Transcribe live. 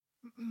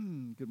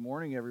Good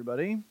morning,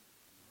 everybody.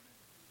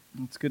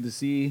 It's good to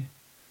see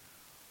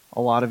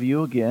a lot of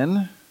you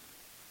again.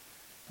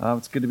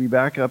 It's good to be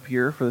back up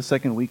here for the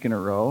second week in a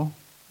row.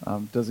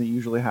 Doesn't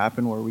usually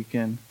happen where we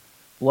can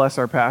bless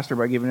our pastor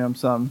by giving him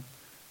some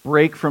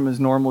break from his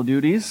normal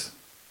duties,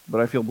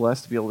 but I feel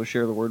blessed to be able to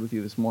share the word with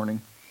you this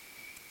morning.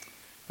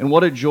 And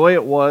what a joy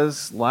it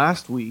was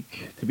last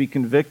week to be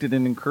convicted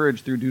and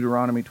encouraged through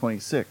Deuteronomy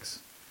 26.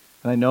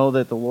 And I know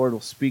that the Lord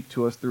will speak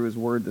to us through his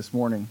word this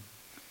morning.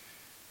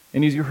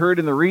 And as you heard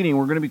in the reading,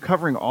 we're going to be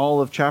covering all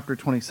of chapter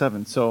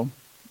 27. So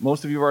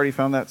most of you have already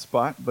found that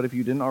spot, but if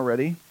you didn't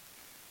already,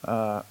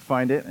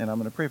 find it, and I'm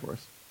going to pray for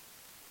us.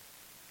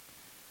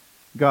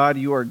 God,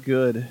 you are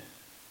good.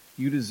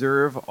 You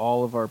deserve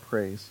all of our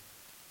praise.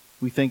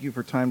 We thank you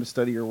for time to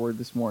study your word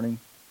this morning.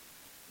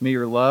 May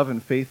your love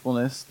and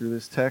faithfulness through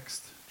this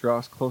text draw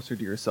us closer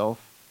to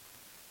yourself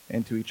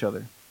and to each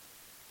other.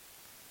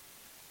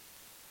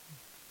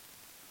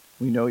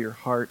 We know your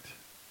heart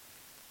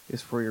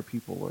is for your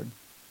people, Lord.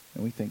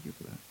 And we thank you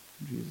for that.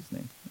 In Jesus'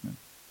 name, amen.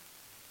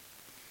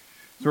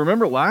 So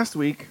remember last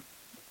week,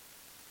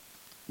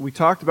 we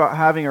talked about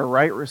having a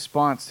right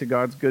response to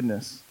God's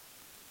goodness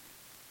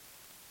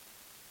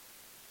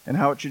and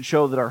how it should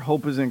show that our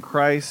hope is in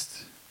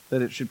Christ,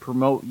 that it should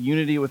promote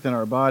unity within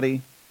our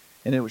body,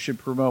 and it should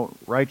promote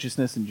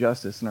righteousness and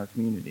justice in our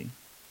community.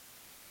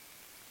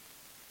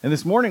 And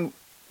this morning,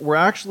 we're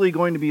actually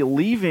going to be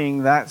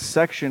leaving that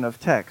section of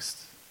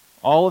text.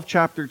 All of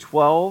chapter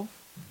 12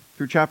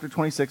 through chapter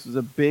 26 was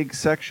a big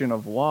section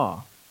of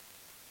law.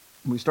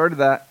 We started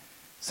that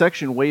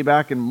section way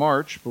back in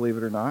March, believe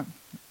it or not.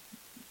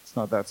 It's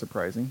not that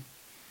surprising.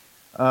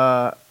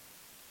 And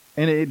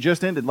it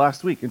just ended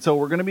last week. And so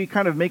we're going to be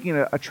kind of making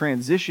a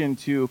transition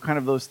to kind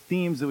of those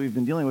themes that we've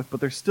been dealing with, but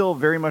they're still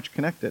very much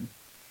connected.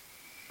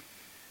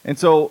 And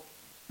so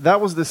that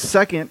was the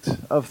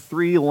second of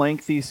three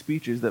lengthy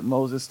speeches that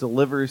Moses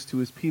delivers to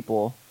his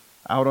people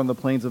out on the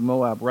plains of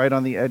Moab, right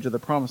on the edge of the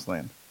Promised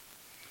Land.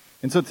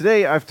 And so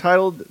today I've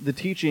titled the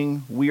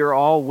teaching, We Are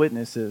All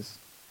Witnesses.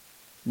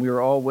 We are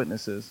all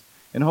witnesses.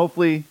 And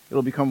hopefully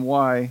it'll become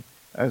why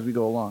as we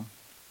go along.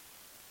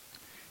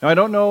 Now I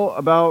don't know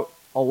about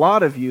a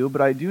lot of you,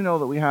 but I do know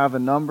that we have a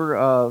number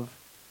of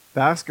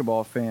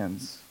basketball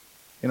fans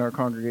in our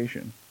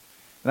congregation.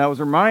 And I was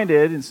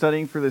reminded in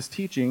studying for this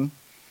teaching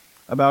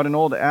about an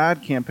old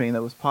ad campaign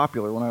that was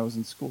popular when I was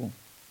in school.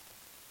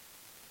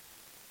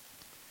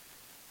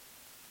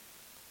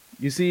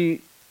 You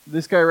see,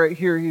 this guy right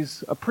here,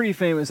 he's a pretty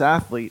famous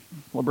athlete,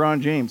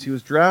 LeBron James. He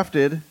was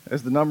drafted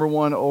as the number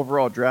 1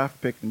 overall draft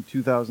pick in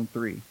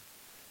 2003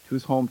 to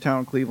his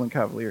hometown Cleveland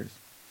Cavaliers.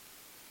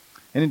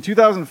 And in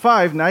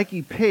 2005,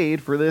 Nike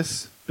paid for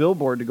this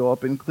billboard to go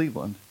up in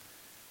Cleveland,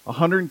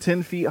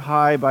 110 feet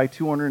high by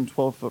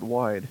 212 foot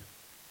wide,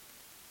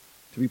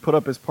 to be put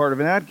up as part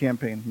of an ad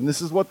campaign. And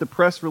this is what the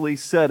press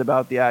release said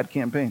about the ad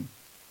campaign.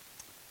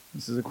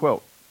 This is a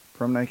quote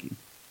from Nike.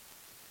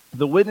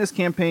 The Witness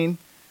campaign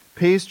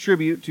pays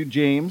tribute to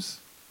James,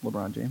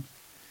 LeBron James,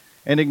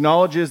 and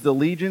acknowledges the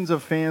legions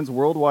of fans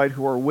worldwide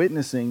who are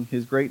witnessing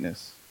his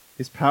greatness,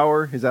 his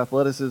power, his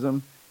athleticism,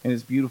 and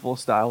his beautiful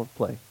style of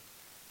play.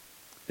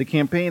 The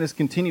campaign has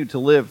continued to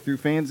live through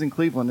fans in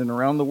Cleveland and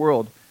around the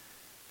world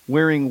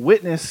wearing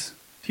Witness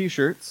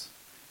t-shirts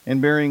and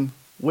bearing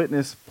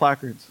Witness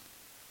placards.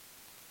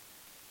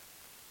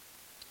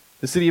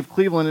 The city of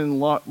Cleveland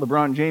and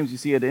LeBron James, you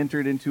see, had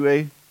entered into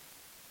a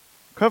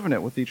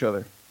covenant with each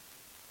other.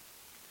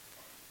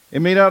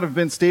 It may not have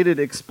been stated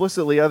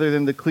explicitly other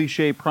than the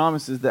cliche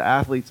promises that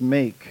athletes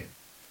make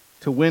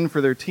to win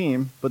for their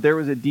team, but there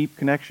was a deep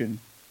connection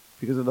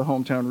because of the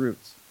hometown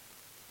roots.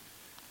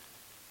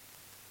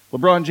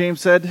 LeBron James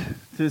said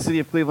to the city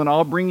of Cleveland,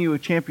 I'll bring you a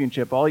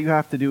championship. All you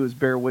have to do is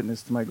bear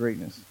witness to my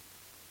greatness.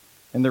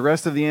 And the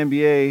rest of the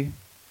NBA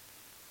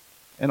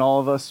and all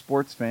of us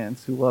sports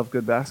fans who love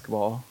good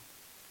basketball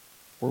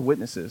were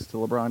witnesses to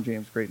LeBron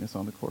James' greatness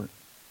on the court.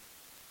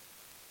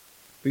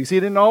 But you see,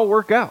 it didn't all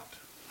work out.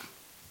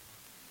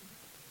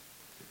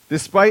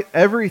 Despite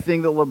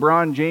everything that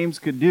LeBron James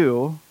could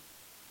do,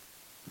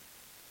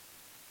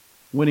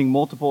 winning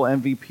multiple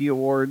MVP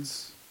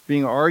awards,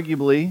 being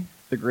arguably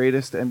the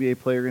greatest NBA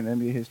player in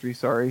NBA history,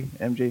 sorry,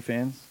 MJ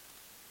fans,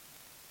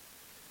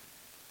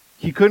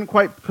 he couldn't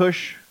quite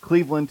push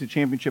Cleveland to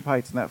championship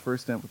heights in that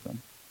first stint with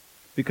them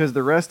because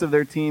the rest of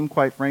their team,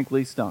 quite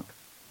frankly, stunk.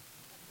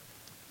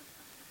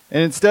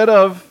 And instead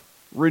of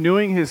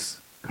renewing his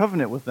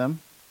covenant with them,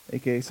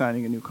 aka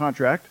signing a new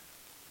contract,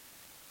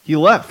 he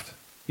left.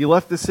 He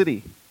left the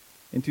city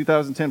in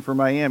 2010 for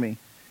Miami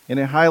in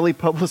a highly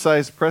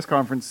publicized press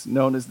conference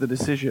known as The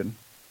Decision.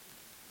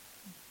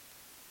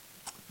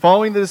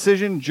 Following the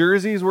decision,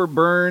 jerseys were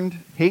burned,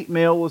 hate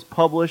mail was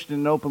published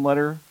in an open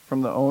letter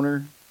from the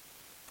owner,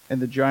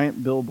 and the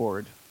giant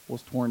billboard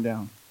was torn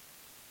down.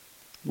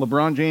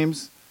 LeBron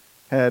James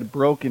had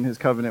broken his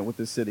covenant with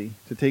the city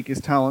to take his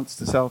talents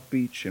to South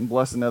Beach and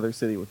bless another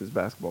city with his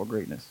basketball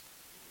greatness.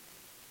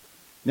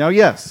 Now,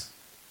 yes,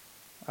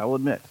 I will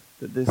admit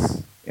that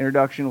this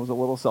introduction was a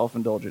little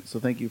self-indulgent, so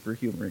thank you for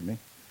humoring me.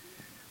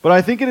 But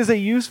I think it is a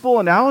useful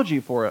analogy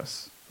for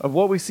us of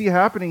what we see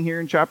happening here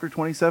in chapter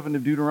 27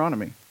 of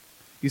Deuteronomy.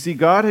 You see,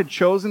 God had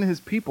chosen his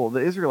people, the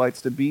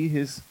Israelites, to be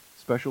his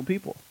special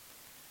people.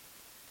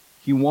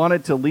 He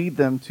wanted to lead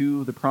them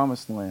to the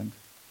promised land,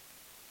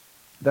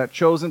 that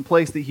chosen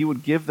place that he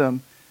would give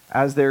them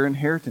as their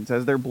inheritance,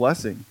 as their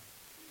blessing.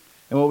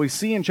 And what we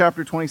see in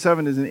chapter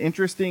 27 is an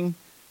interesting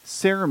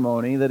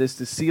ceremony that is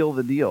to seal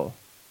the deal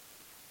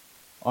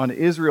on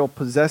Israel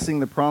possessing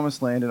the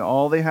promised land, and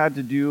all they had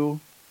to do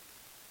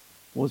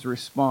was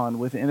respond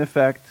with, in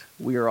effect,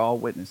 we are all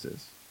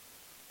witnesses.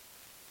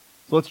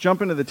 So let's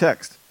jump into the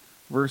text,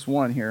 verse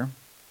 1 here.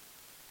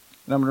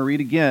 And I'm going to read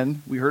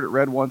again. We heard it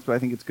read once, but I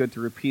think it's good to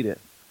repeat it.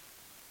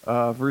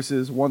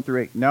 Verses 1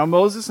 through 8. Now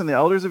Moses and the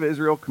elders of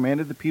Israel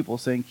commanded the people,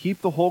 saying,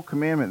 keep the whole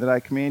commandment that I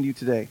command you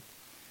today.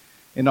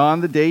 And on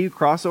the day you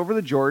cross over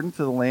the Jordan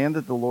to the land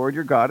that the Lord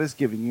your God has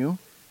given you,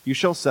 you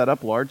shall set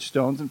up large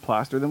stones and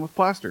plaster them with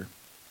plaster.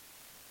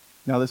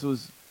 Now this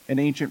was an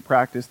ancient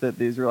practice that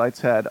the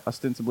Israelites had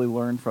ostensibly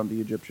learned from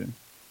the Egyptian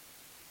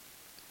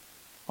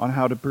on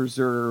how to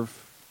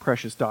preserve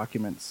precious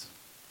documents.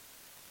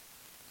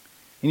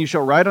 And you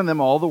shall write on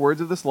them all the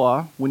words of this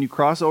law when you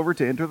cross over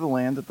to enter the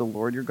land that the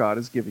Lord your God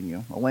is giving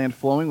you, a land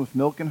flowing with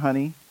milk and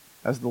honey,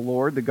 as the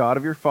Lord, the God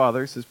of your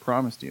fathers, has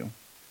promised you.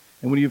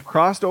 And when you have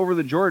crossed over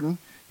the Jordan,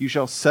 you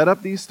shall set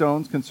up these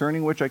stones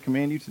concerning which I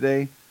command you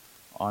today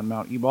on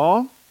Mount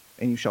Ebal,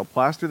 and you shall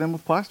plaster them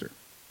with plaster.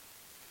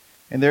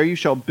 And there you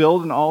shall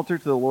build an altar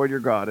to the Lord your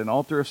God, an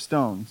altar of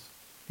stones.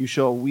 You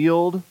shall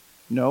wield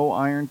no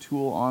iron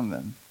tool on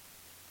them.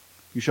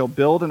 You shall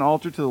build an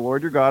altar to the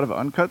Lord your God of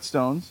uncut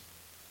stones,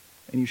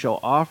 and you shall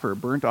offer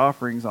burnt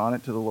offerings on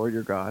it to the Lord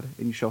your God,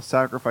 and you shall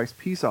sacrifice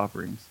peace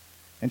offerings,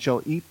 and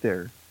shall eat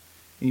there,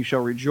 and you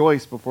shall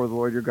rejoice before the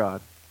Lord your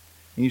God.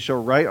 And you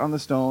shall write on the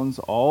stones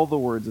all the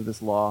words of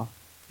this law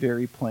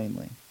very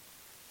plainly.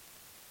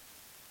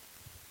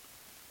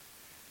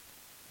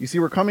 You see,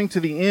 we're coming to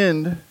the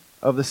end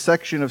of the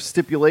section of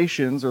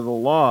stipulations or the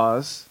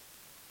laws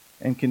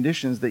and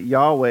conditions that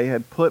Yahweh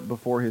had put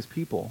before his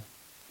people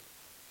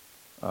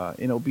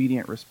in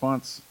obedient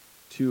response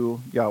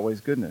to Yahweh's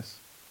goodness.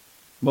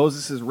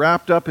 Moses has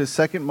wrapped up his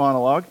second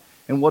monologue,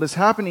 and what is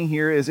happening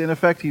here is, in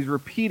effect, he's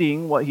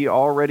repeating what he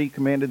already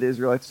commanded the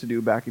Israelites to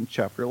do back in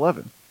chapter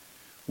 11,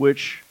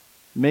 which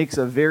makes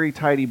a very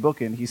tidy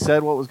bookend. He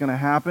said what was going to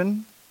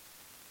happen,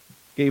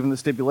 gave them the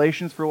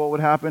stipulations for what would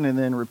happen, and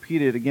then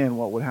repeated again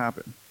what would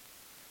happen.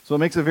 So it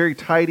makes a very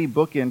tidy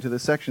bookend to the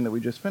section that we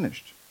just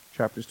finished,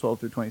 chapters 12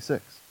 through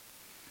 26.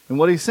 And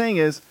what he's saying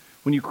is,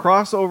 when you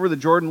cross over the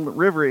Jordan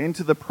River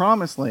into the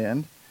promised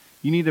land,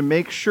 you need to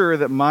make sure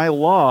that my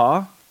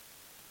law,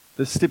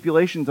 the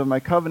stipulations of my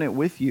covenant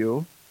with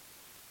you,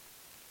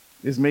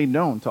 is made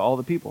known to all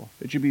the people.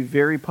 It should be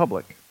very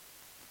public.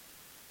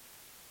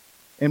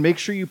 And make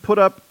sure you put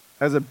up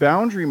as a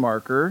boundary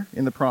marker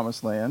in the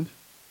promised land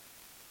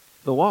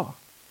the law.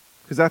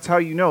 Because that's how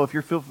you know if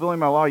you're fulfilling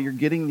my law, you're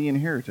getting the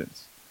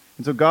inheritance.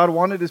 And so God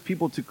wanted his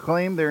people to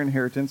claim their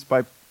inheritance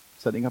by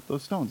setting up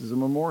those stones as a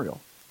memorial.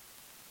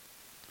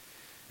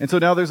 And so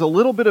now there's a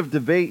little bit of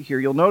debate here.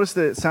 You'll notice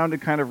that it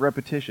sounded kind of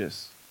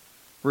repetitious.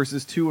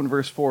 Verses 2 and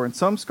verse 4. And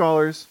some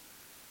scholars,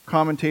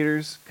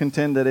 commentators,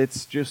 contend that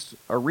it's just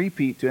a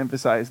repeat to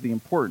emphasize the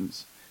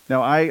importance.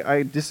 Now,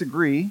 I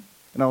disagree,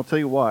 and I'll tell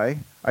you why.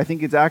 I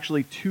think it's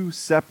actually two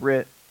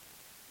separate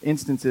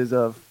instances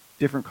of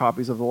different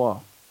copies of the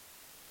law.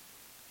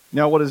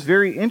 Now, what is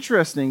very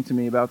interesting to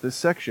me about this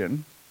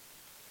section,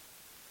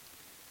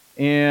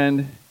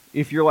 and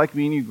if you're like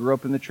me and you grew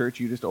up in the church,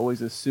 you just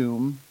always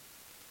assume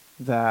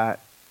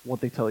that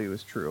what they tell you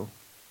is true.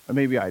 Or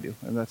maybe I do,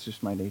 and that's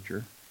just my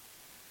nature.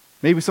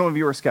 Maybe some of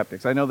you are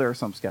skeptics. I know there are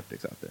some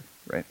skeptics out there,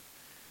 right?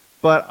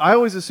 But I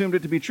always assumed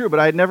it to be true, but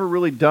I had never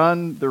really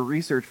done the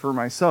research for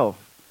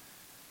myself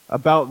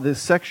about this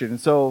section. And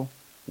so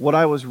what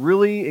I was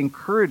really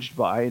encouraged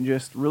by and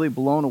just really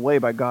blown away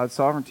by God's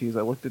sovereignty as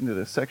I looked into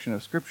this section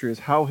of Scripture is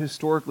how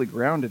historically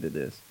grounded it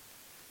is.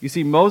 You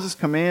see, Moses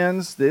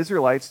commands the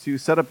Israelites to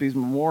set up these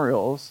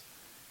memorials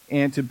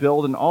and to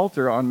build an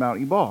altar on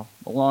Mount Ebal,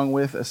 along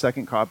with a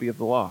second copy of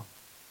the law.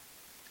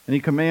 And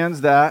he commands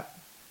that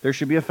there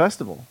should be a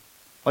festival.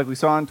 Like we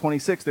saw in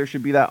 26, there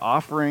should be that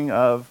offering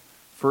of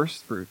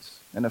first fruits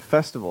and a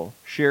festival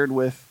shared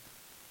with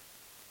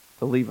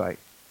the Levite,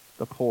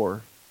 the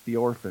poor, the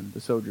orphan,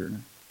 the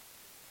sojourner.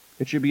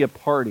 It should be a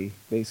party,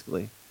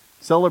 basically,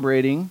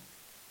 celebrating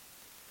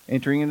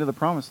entering into the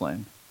promised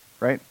land,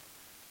 right?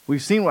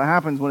 We've seen what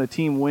happens when a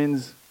team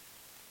wins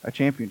a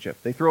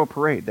championship. They throw a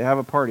parade. They have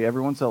a party.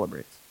 Everyone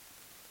celebrates.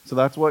 So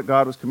that's what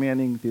God was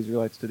commanding the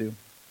Israelites to do.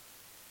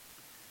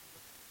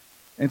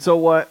 And so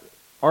what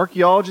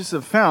archaeologists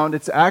have found,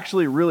 it's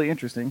actually really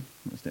interesting.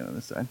 I'm going to stand on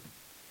this side.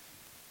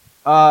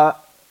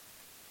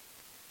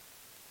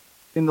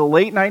 In the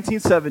late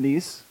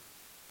 1970s,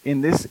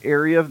 in this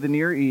area of the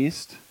Near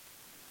East,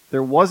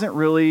 there wasn't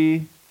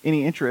really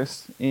any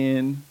interest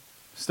in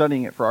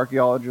studying it for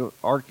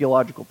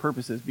archaeological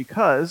purposes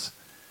because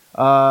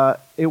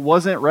it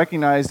wasn't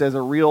recognized as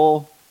a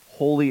real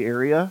holy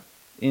area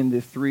in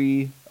the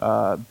three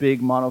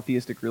big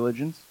monotheistic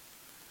religions.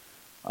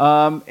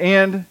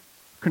 And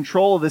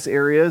control of this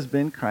area has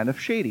been kind of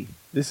shady.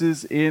 This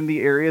is in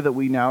the area that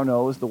we now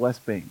know as the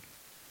West Bank.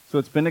 So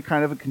it's been a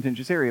kind of a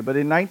contentious area. But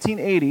in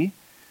 1980,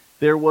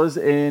 there was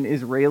an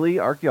Israeli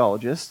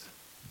archaeologist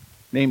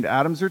named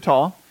Adam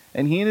Zertal,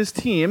 and he and his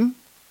team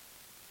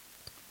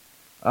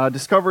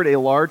discovered a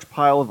large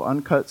pile of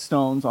uncut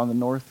stones on the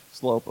north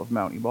slope of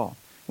Mount Ebal.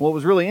 And what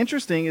was really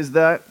interesting is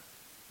that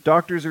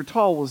Dr.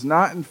 Zertal was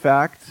not, in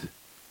fact,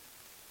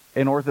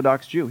 an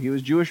Orthodox Jew. He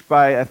was Jewish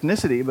by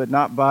ethnicity, but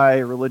not by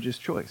religious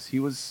choice. He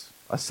was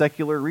a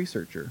secular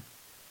researcher.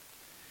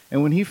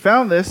 And when he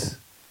found this,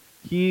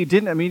 he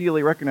didn't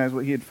immediately recognize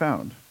what he had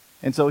found.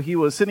 And so he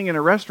was sitting in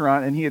a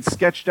restaurant, and he had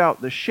sketched out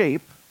the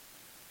shape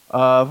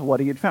of what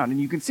he had found.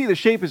 And you can see the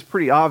shape is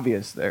pretty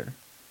obvious there.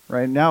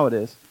 Right now it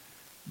is.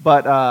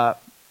 But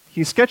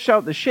he sketched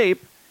out the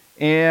shape,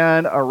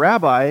 and a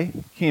rabbi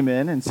came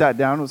in and sat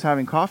down and was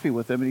having coffee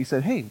with him, and he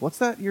said, "Hey, what's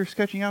that you're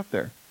sketching out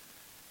there?"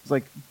 It's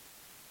like,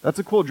 "That's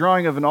a cool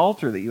drawing of an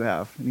altar that you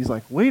have." And he's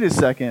like, "Wait a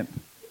second.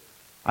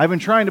 I've been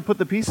trying to put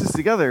the pieces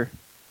together."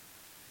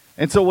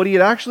 And so what he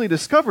had actually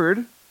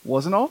discovered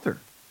was an altar.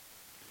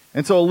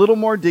 And so a little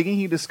more digging,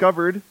 he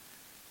discovered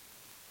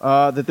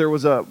that there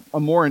was a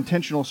more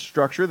intentional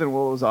structure than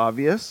what was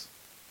obvious.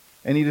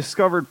 And he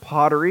discovered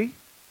pottery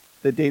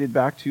that dated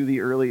back to the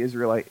early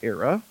Israelite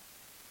era.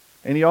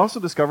 And he also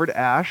discovered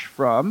ash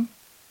from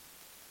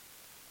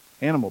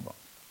animal bones,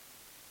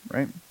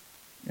 right?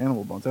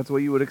 Animal bones. That's what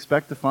you would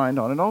expect to find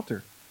on an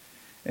altar.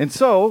 And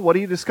so what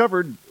he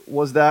discovered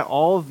was that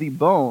all of the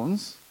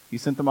bones, he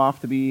sent them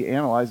off to be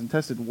analyzed and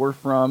tested, were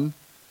from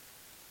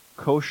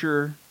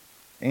kosher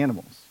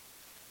animals.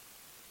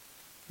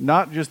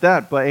 Not just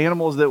that, but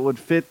animals that would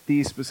fit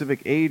the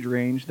specific age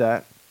range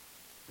that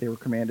they were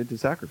commanded to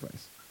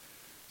sacrifice.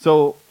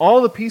 So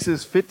all the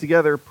pieces fit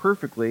together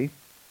perfectly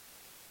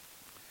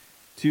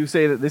to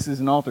say that this is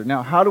an altar.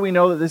 Now, how do we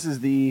know that this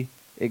is the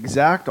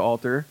exact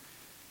altar?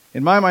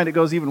 In my mind, it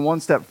goes even one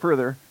step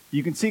further.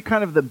 You can see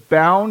kind of the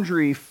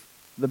boundary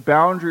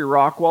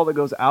rock wall that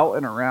goes out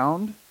and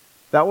around.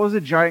 That was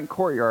a giant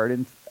courtyard,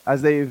 and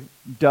as they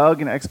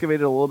dug and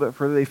excavated a little bit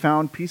further, they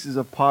found pieces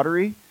of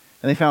pottery,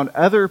 and they found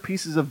other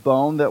pieces of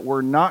bone that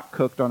were not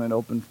cooked on an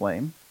open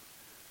flame,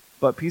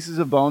 but pieces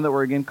of bone that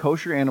were, again,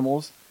 kosher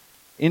animals,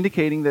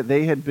 indicating that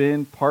they had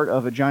been part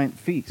of a giant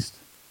feast.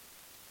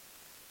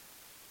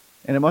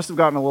 And it must have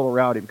gotten a little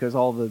rowdy because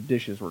all the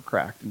dishes were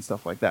cracked and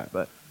stuff like that.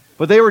 But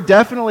they were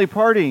definitely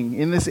partying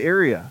in this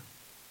area.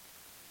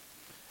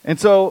 And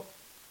so,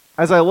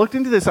 as I looked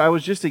into this, I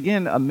was just,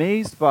 again,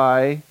 amazed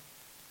by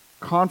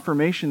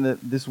confirmation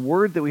that this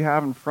word that we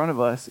have in front of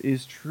us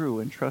is true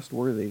and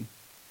trustworthy.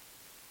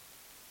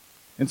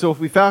 And so if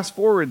we fast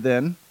forward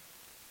then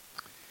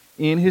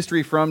in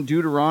history from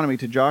Deuteronomy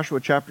to Joshua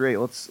chapter 8,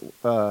 let's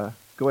go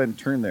ahead and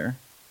turn there.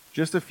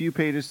 Just a few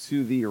pages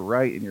to the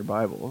right in your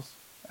Bibles,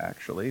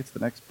 actually. It's the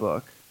next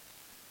book.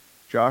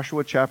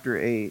 Joshua chapter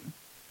 8.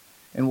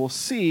 And we'll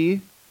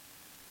see,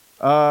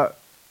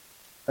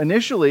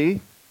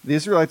 initially, the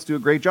Israelites do a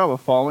great job of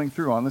following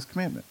through on this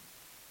commandment.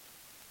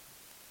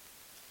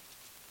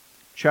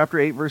 Chapter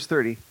 8, verse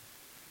 30.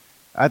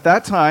 At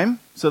that time,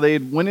 so they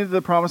had went into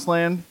the promised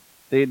land,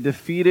 they had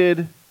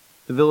defeated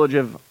the village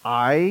of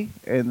Ai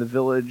and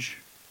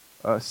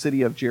the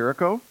city of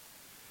Jericho,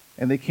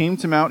 and they came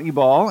to Mount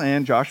Ebal,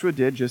 and Joshua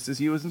did just as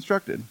he was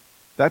instructed.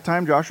 That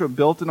time Joshua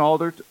built an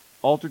altar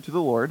to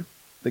the Lord,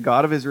 the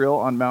God of Israel,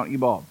 on Mount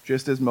Ebal,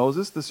 just as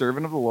Moses, the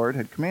servant of the Lord,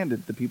 had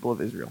commanded the people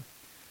of Israel.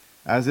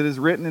 As it is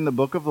written in the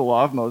book of the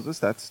law of Moses,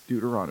 that's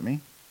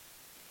Deuteronomy,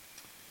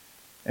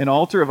 an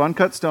altar of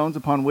uncut stones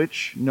upon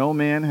which no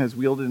man has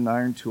wielded an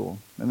iron tool.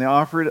 And they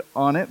offered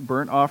on it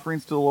burnt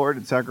offerings to the Lord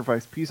and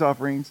sacrificed peace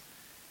offerings.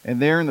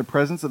 And there in the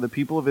presence of the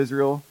people of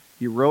Israel,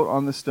 he wrote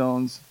on the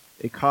stones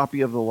a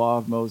copy of the law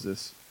of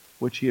Moses,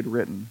 which he had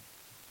written.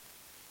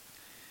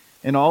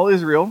 And all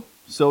Israel,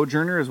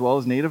 sojourner as well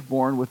as native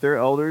born, with their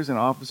elders and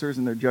officers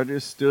and their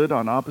judges, stood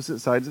on opposite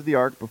sides of the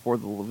ark before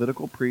the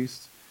Levitical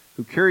priests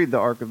who carried the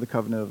ark of the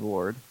covenant of the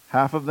Lord,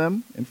 half of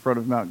them in front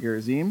of Mount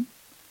Gerizim,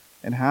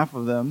 and half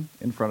of them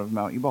in front of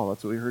Mount Ebal.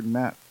 That's what we heard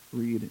Matt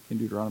read in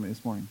Deuteronomy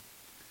this morning.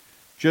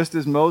 Just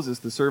as Moses,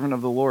 the servant of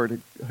the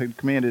Lord, had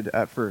commanded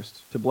at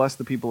first, to bless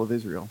the people of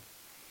Israel.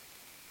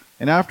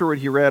 And afterward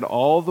he read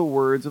all the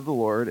words of the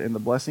Lord and the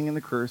blessing and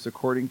the curse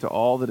according to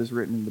all that is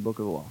written in the book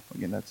of the law.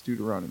 Again, that's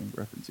Deuteronomy,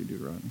 referencing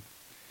Deuteronomy.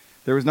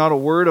 There was not a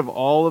word of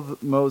all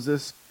of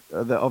Moses,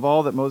 of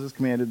all that Moses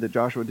commanded that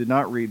Joshua did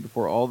not read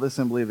before all the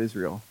assembly of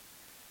Israel,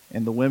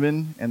 and the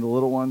women and the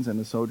little ones and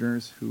the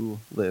sojourners who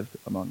lived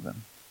among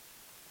them.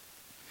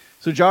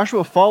 So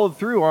Joshua followed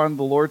through on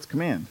the Lord's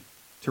command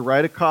to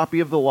write a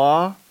copy of the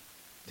law,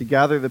 to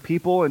gather the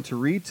people, and to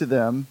read to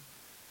them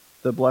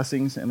the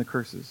blessings and the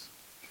curses.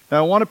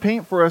 Now I want to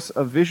paint for us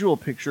a visual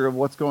picture of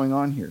what's going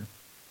on here.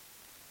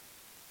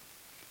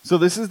 So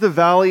this is the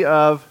valley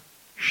of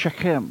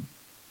Shechem.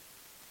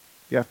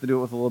 You have to do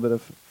it with a little bit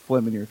of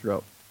phlegm in your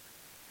throat.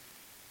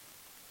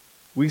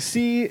 We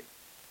see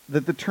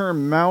that the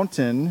term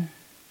mountain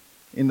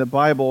in the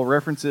Bible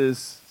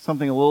references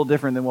something a little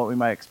different than what we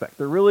might expect.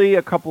 They're really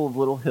a couple of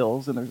little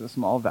hills, and there's a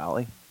small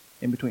valley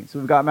in between. So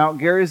we've got Mount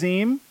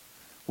Gerizim,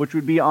 which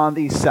would be on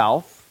the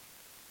south,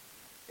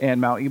 and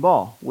Mount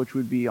Ebal, which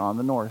would be on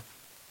the north.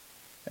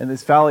 And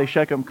this valley,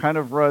 Shechem, kind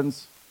of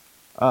runs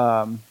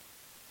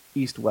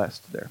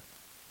east-west there.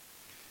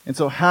 And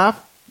so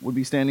half would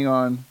be standing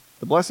on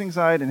the blessing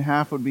side, and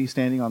half would be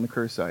standing on the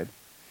curse side.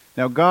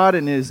 Now, God,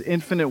 in his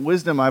infinite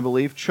wisdom, I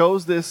believe,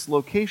 chose this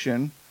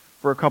location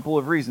for a couple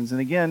of reasons.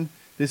 And again,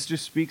 this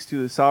just speaks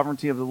to the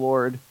sovereignty of the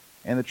Lord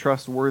and the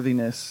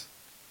trustworthiness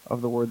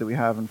of the word that we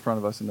have in front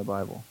of us in the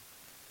Bible.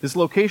 This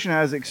location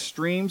has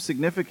extreme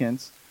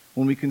significance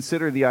when we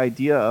consider the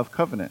idea of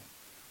covenant.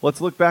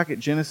 Let's look back at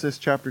Genesis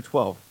chapter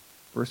 12,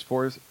 verse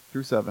 4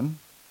 through 7.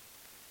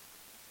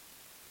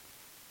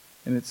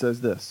 And it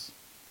says this.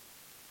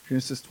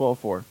 Genesis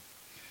 12:4.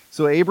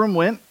 So Abram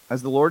went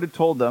as the Lord had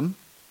told them,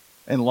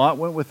 and Lot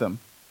went with him.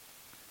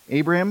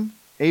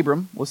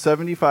 Abram was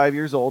 75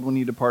 years old when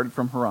he departed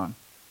from Haran.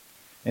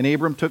 And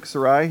Abram took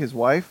Sarai, his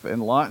wife,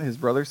 and Lot, his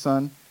brother's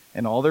son,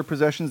 and all their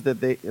possessions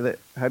that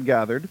had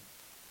gathered,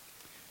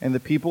 and the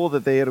people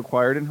that they had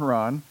acquired in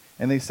Haran,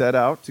 and they set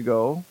out to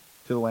go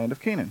to the land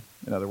of Canaan.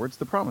 In other words,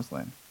 the promised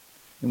land.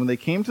 And when they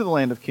came to the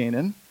land of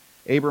Canaan,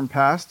 Abram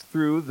passed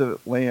through the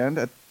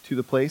land to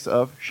the place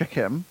of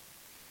Shechem,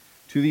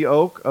 to the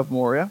oak of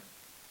Moriah.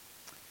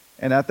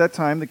 And at that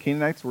time the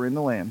Canaanites were in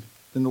the land.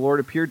 Then the Lord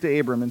appeared to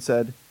Abram and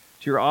said,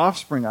 to your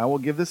offspring I will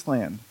give this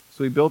land.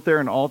 So he built there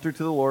an altar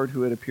to the Lord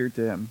who had appeared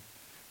to him.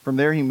 From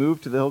there he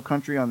moved to the hill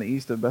country on the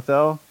east of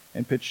Bethel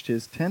and pitched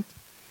his tent,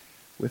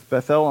 with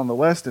Bethel on the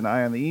west and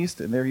Ai on the east.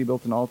 And there he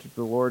built an altar to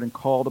the Lord and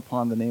called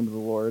upon the name of the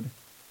Lord.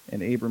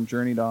 And Abram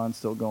journeyed on,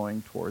 still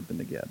going toward the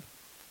Negeb.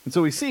 And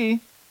so we see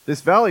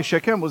this valley,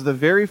 Shechem, was the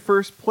very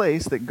first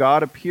place that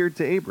God appeared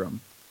to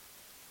Abram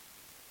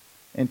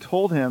and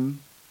told him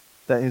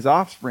that his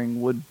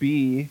offspring would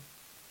be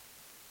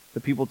the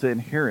people to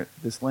inherit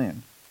this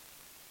land.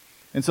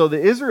 And so the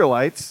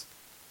Israelites,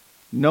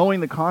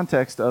 knowing the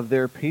context of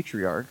their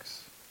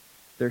patriarchs,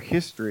 their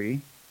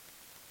history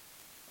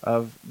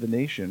of the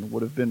nation,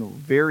 would have been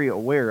very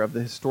aware of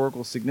the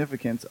historical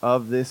significance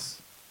of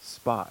this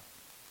spot,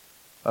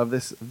 of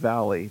this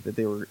valley that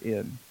they were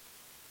in.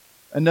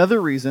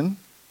 Another reason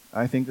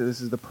I think that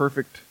this is the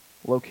perfect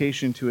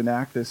location to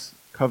enact this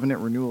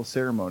covenant renewal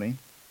ceremony,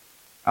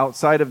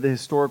 outside of the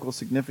historical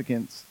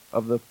significance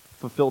of the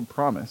fulfilled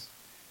promise,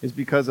 is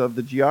because of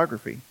the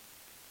geography.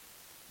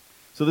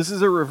 So this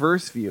is a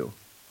reverse view.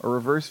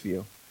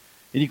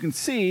 And you can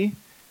see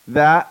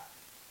that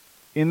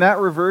in that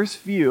reverse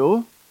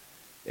view,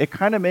 it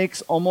kind of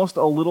makes almost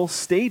a little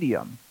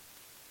stadium.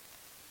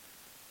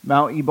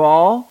 Mount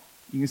Ebal,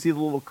 you can see the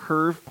little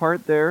curved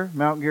part there.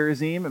 Mount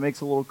Gerizim, it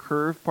makes a little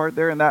curved part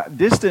there. And that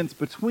distance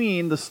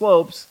between the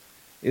slopes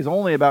is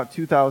only about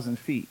 2,000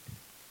 feet.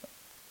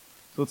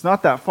 So it's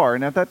not that far.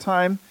 And at that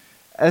time,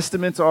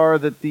 estimates are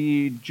that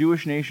the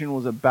Jewish nation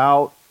was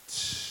about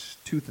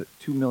 2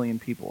 million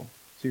people.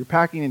 So you're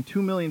packing in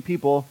 2 million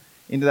people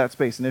into that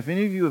space. And if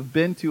any of you have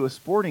been to a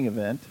sporting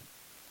event,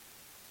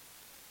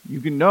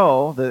 you can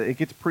know that it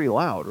gets pretty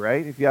loud,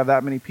 right? If you have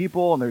that many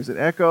people and there's an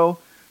echo.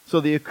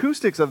 So the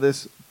acoustics of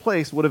this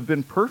place would have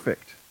been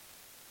perfect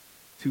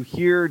to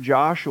hear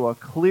Joshua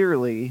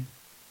clearly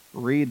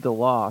read the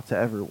law to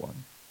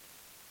everyone.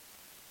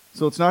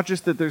 So it's not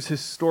just that there's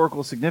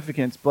historical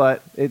significance,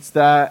 but it's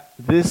that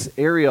this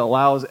area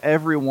allows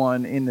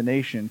everyone in the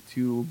nation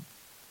to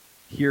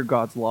hear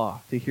God's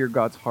law, to hear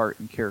God's heart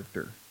and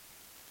character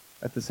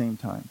at the same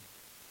time.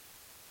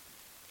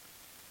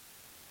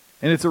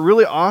 And it's a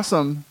really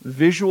awesome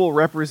visual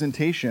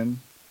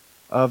representation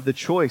of the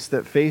choice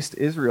that faced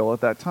Israel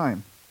at that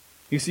time.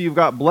 You see, you've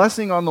got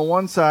blessing on the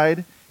one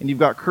side, and you've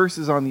got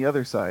curses on the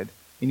other side.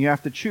 And you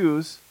have to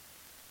choose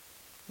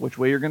which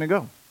way you're going to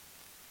go.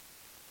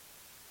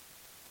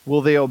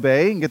 Will they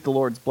obey and get the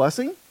Lord's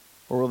blessing,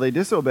 or will they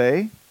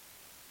disobey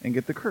and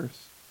get the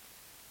curse?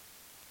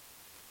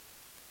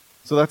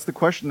 So that's the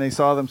question they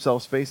saw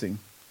themselves facing.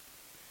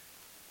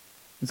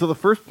 And so the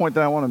first point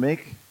that I want to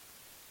make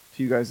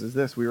to you guys is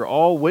this. We are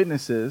all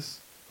witnesses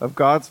of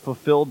God's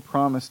fulfilled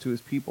promise to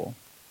his people.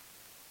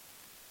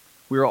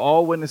 We are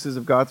all witnesses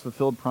of God's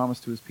fulfilled promise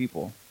to his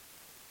people.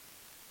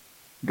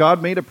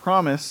 God made a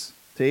promise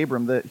to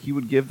Abram that he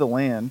would give the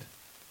land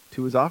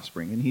to his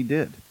offspring, and he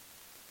did.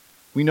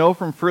 We know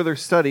from further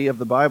study of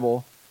the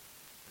Bible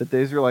that the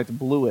Israelites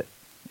blew it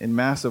in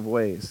massive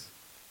ways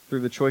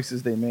through the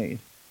choices they made.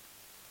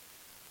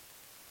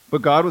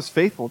 But God was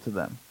faithful to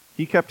them.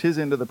 He kept his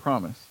end of the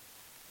promise.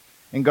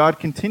 And God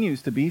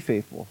continues to be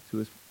faithful to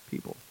his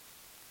people.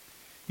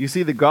 You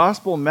see, the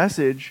gospel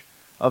message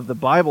of the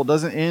Bible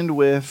doesn't end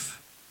with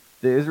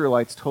the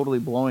Israelites totally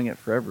blowing it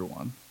for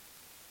everyone,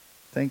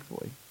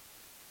 thankfully.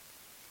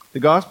 The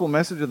gospel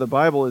message of the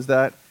Bible is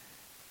that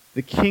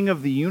the King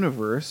of the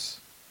universe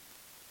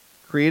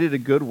created a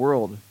good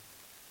world,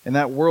 and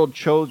that world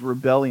chose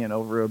rebellion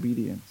over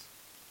obedience.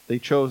 They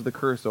chose the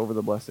curse over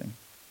the blessing.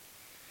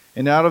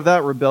 And out of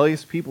that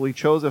rebellious people, he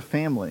chose a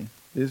family,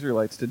 the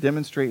Israelites, to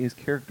demonstrate his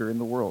character in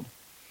the world.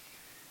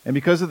 And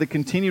because of the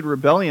continued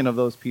rebellion of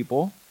those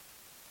people,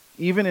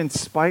 even in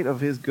spite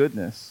of his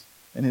goodness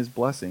and his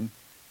blessing,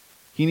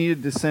 he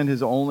needed to send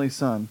his only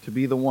Son to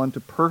be the one to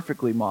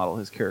perfectly model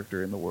his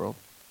character in the world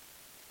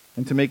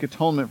and to make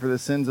atonement for the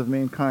sins of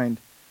mankind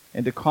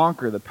and to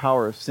conquer the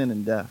power of sin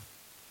and death.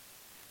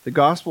 The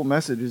gospel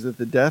message is that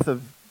the death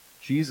of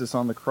Jesus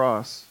on the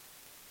cross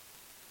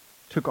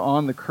took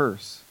on the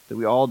curse that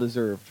we all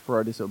deserved for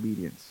our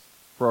disobedience,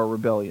 for our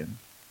rebellion.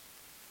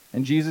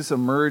 And Jesus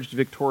emerged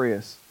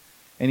victorious,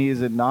 and he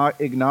has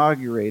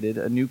inaugurated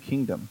a new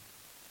kingdom.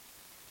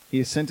 He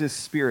has sent his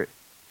Spirit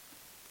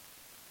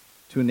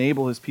to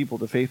enable his people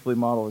to faithfully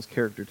model his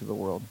character to the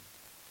world.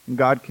 And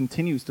God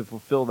continues to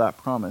fulfill that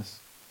promise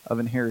of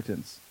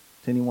inheritance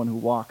to anyone who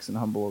walks in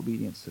humble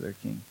obedience to their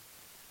King.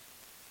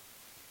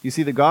 You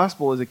see, the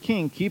gospel is a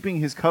king keeping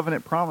his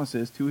covenant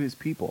promises to his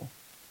people.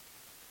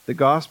 The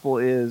gospel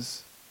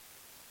is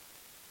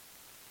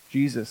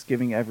Jesus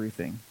giving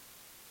everything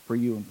for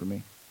you and for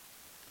me.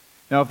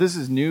 Now, if this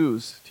is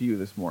news to you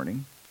this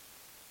morning,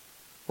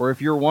 or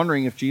if you're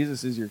wondering if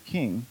Jesus is your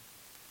king,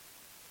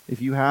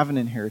 if you have an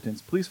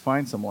inheritance, please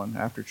find someone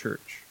after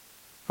church.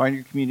 Find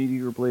your community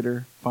group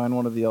leader, find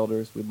one of the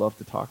elders. We'd love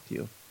to talk to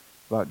you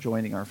about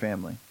joining our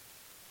family.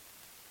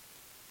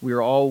 We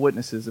are all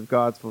witnesses of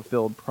God's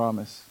fulfilled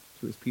promise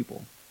to his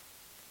people.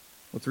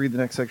 Let's read the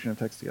next section of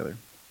text together.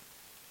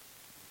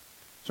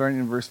 Starting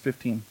in verse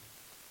 15.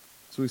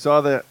 So we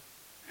saw that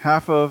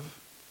half of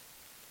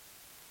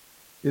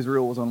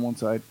Israel was on one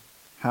side,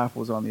 half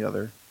was on the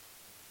other.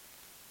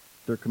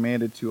 They're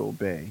commanded to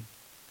obey.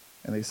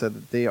 And they said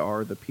that they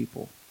are the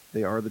people.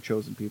 They are the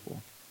chosen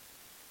people.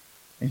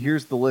 And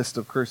here's the list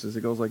of curses.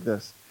 It goes like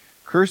this.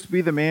 Cursed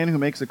be the man who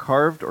makes a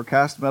carved or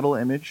cast metal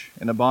image,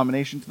 an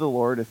abomination to the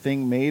Lord, a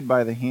thing made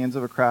by the hands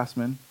of a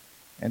craftsman,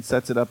 and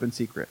sets it up in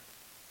secret.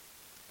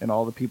 And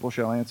all the people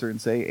shall answer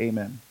and say,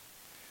 Amen.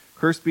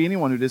 Cursed be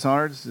anyone who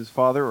dishonors his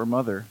father or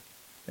mother,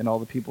 and all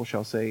the people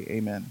shall say,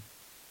 Amen.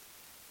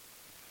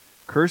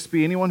 Cursed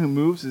be anyone who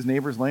moves his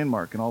neighbor's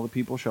landmark, and all the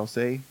people shall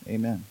say,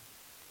 Amen.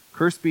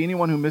 Cursed be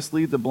anyone who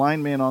misleads a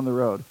blind man on the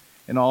road,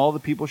 and all the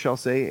people shall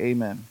say,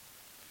 Amen.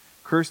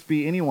 Cursed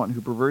be anyone who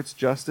perverts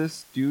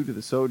justice due to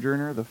the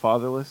sojourner, the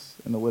fatherless,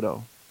 and the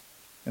widow,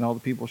 and all the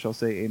people shall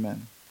say,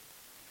 Amen.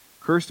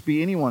 Cursed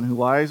be anyone who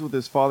lies with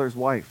his father's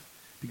wife,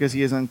 because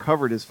he has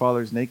uncovered his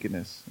father's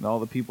nakedness, and all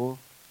the people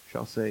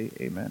shall say,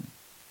 Amen.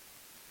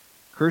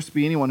 Cursed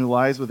be anyone who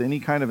lies with any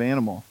kind of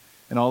animal,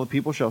 and all the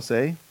people shall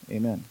say,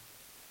 Amen.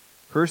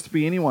 Cursed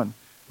be anyone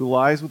who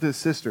lies with his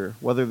sister,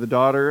 whether the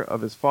daughter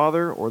of his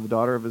father or the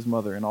daughter of his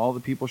mother, and all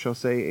the people shall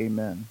say,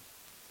 Amen.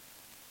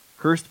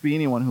 Cursed be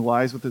anyone who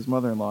lies with his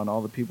mother-in-law, and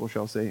all the people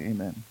shall say,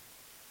 Amen.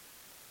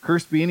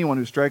 Cursed be anyone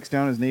who strikes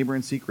down his neighbor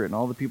in secret, and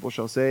all the people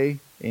shall say,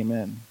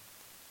 Amen.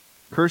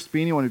 Cursed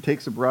be anyone who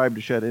takes a bribe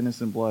to shed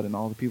innocent blood, and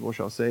all the people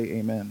shall say,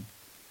 Amen.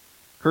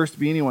 Cursed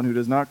be anyone who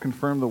does not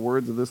confirm the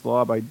words of this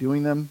law by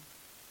doing them,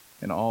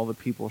 and all the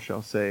people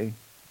shall say,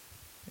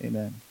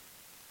 Amen.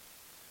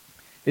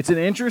 It's an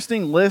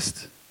interesting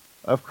list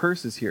of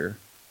curses here.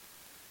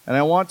 And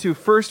I want to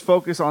first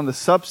focus on the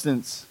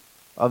substance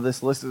of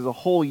this list as a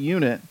whole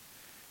unit,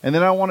 and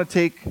then I want to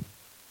take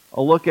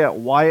a look at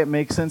why it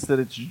makes sense that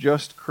it's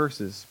just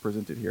curses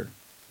presented here.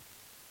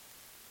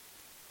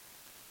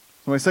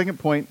 So my second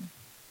point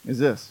is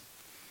this.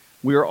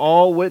 We are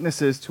all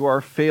witnesses to our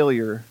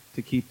failure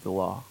to keep the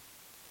law.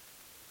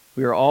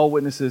 We are all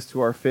witnesses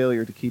to our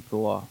failure to keep the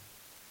law.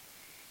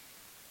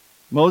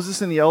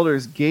 Moses and the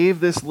elders gave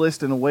this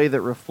list in a way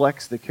that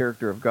reflects the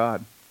character of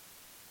God.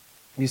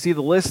 You see,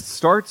 the list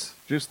starts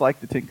just like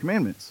the Ten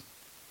Commandments.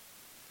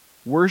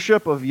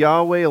 Worship of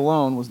Yahweh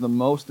alone was the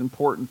most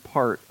important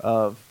part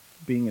of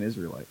being an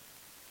Israelite.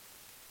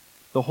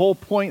 The whole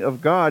point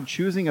of God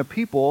choosing a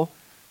people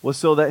was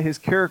so that his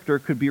character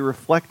could be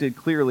reflected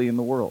clearly in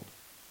the world.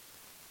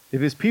 If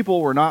his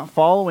people were not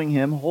following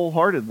him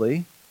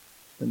wholeheartedly,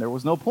 then there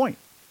was no point.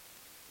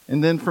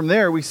 And then from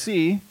there we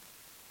see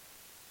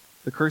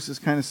the curses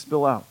kind of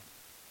spill out.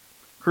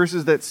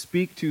 Curses that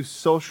speak to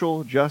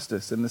social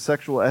justice and the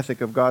sexual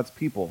ethic of God's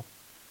people,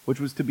 which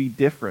was to be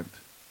different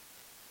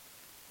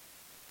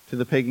to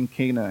the pagan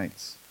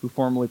Canaanites who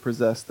formerly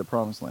possessed the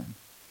Promised Land.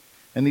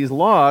 And these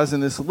laws in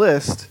this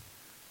list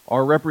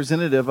are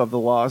representative of the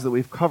laws that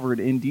we've covered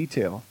in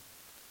detail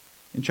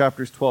in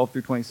chapters 12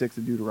 through 26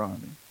 of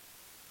Deuteronomy.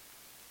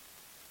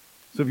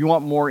 So if you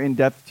want more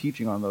in-depth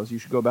teaching on those, you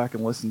should go back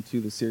and listen to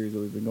the series that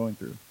we've been going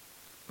through.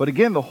 But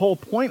again, the whole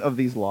point of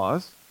these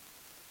laws,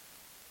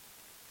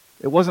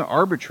 it wasn't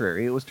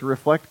arbitrary. It was to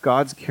reflect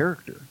God's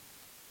character.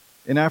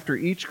 And after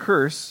each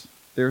curse,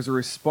 there's a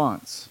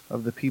response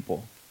of the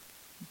people.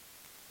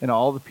 And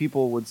all the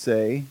people would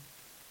say,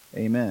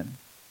 Amen.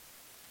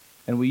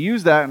 And we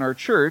use that in our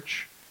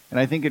church, and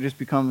I think it just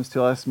becomes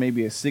to us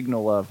maybe a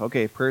signal of,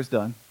 okay, prayer's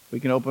done. We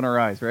can open our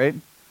eyes, right?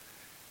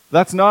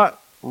 That's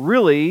not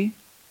really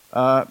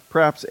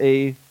perhaps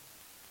a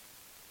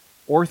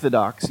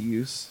orthodox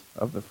use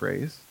of the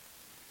phrase.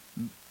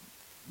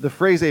 The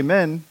phrase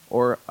amen,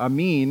 or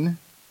amin,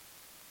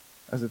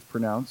 as it's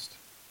pronounced,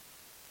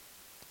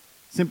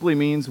 simply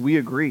means we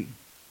agree,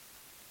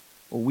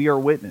 or we are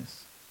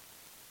witness.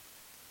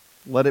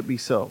 Let it be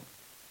so.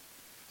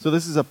 So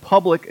this is a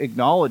public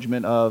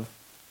acknowledgement of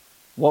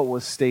what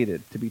was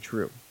stated to be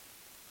true.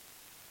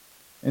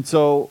 And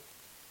so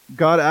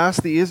God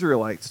asked the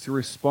Israelites to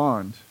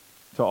respond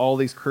to all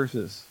these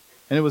curses.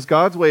 And it was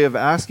God's way of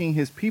asking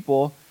his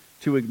people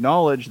to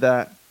acknowledge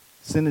that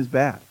sin is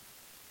bad.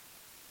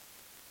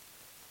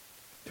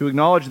 To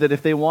acknowledge that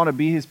if they want to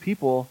be his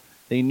people,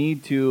 they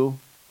need to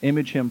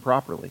image him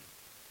properly.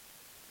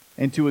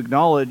 And to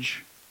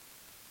acknowledge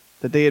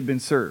that they had been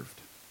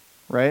served,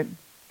 right?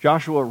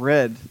 Joshua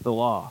read the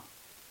law.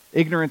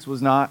 Ignorance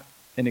was not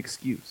an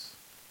excuse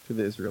to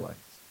the Israelites.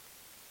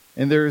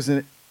 And there is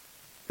an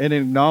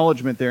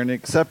acknowledgement there, an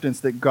acceptance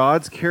that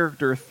God's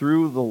character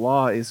through the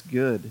law is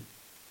good,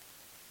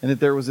 and that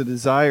there was a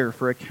desire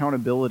for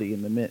accountability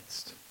in the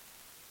midst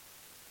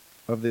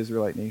of the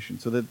Israelite nation,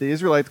 so that the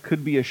Israelites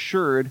could be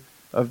assured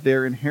of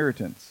their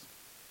inheritance.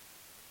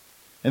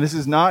 And this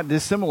is not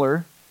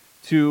dissimilar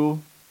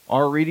to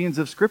our readings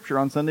of Scripture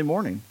on Sunday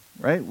morning,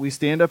 right? We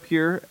stand up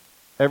here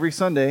every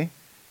Sunday,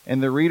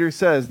 and the reader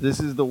says, "This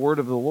is the word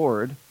of the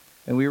Lord,"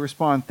 and we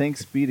respond,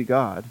 "Thanks be to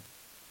God."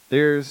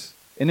 There's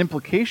an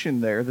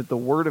implication there that the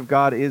word of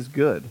God is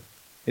good.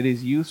 It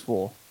is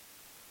useful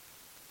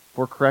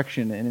for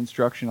correction and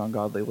instruction on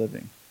godly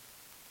living.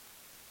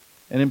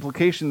 An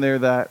implication there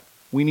that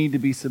we need to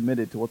be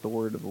submitted to what the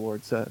word of the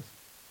Lord says.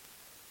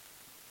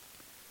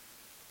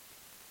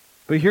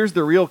 But here's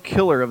the real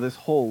killer of this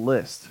whole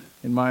list,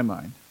 in my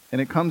mind. And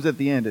it comes at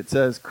the end. It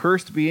says,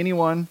 "Cursed be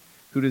anyone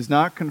who does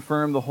not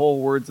confirm the whole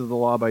words of the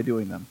law by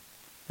doing them."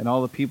 And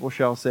all the people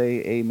shall say,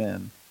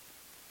 "Amen."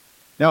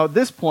 Now, at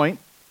this point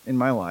in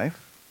my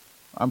life,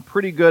 I'm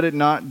pretty good at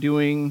not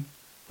doing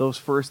those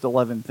first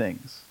 11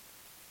 things.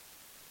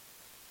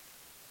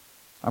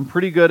 I'm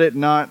pretty good at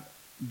not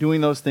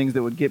doing those things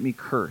that would get me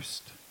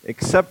cursed,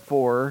 except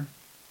for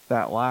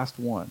that last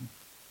one.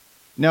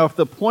 Now, if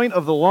the point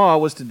of the law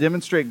was to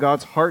demonstrate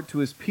God's heart to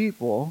his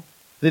people,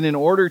 then in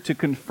order to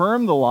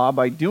confirm the law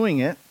by doing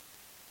it,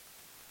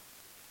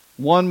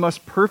 one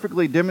must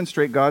perfectly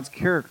demonstrate God's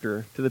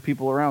character to the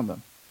people around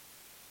them.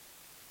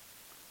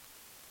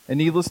 And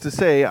needless to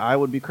say, I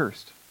would be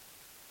cursed,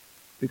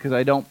 because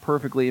I don't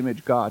perfectly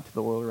image God to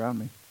the world around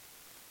me.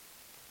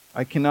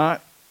 I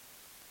cannot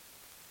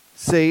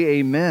say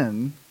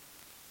amen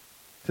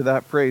to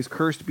that phrase,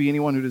 "Cursed be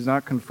anyone who does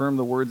not confirm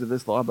the words of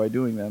this law by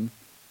doing them,"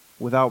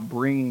 without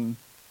bringing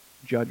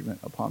judgment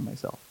upon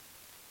myself.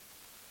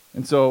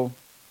 And so,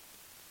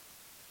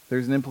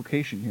 there's an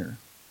implication here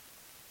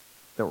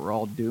that we're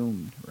all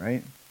doomed,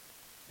 right?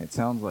 It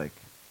sounds like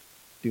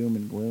doom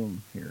and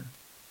gloom here.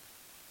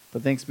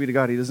 But thanks be to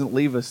God, he doesn't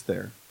leave us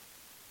there.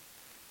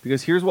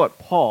 Because here's what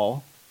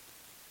Paul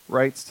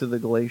writes to the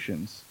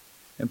Galatians.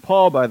 And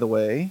Paul, by the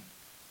way,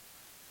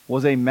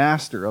 was a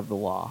master of the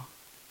law.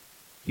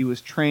 He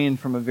was trained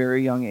from a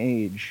very young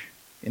age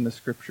in the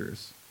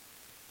Scriptures.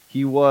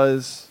 He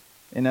was,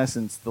 in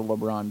essence, the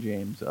LeBron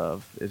James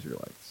of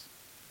Israelites.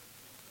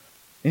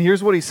 And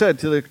here's what he said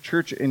to the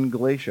church in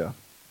Galatia.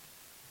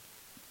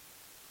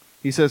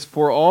 He says,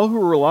 "For all who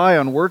rely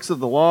on works of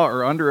the law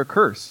are under a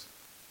curse.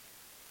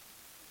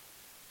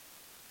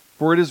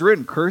 For it is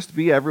written, 'Cursed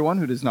be everyone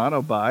who does not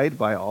abide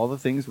by all the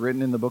things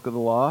written in the book of the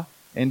law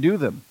and do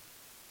them.'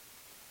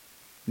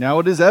 Now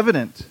it is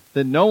evident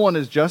that no one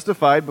is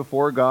justified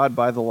before God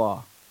by the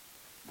law.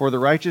 For the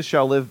righteous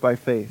shall live by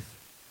faith.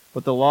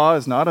 But the law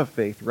is not of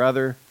faith.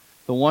 Rather,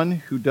 the one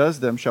who does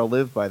them shall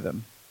live by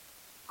them.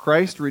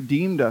 Christ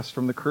redeemed us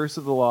from the curse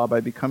of the law by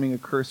becoming a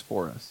curse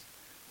for us.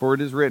 For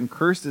it is written,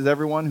 'Cursed is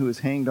everyone who is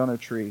hanged on a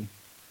tree,'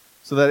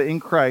 so that in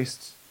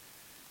Christ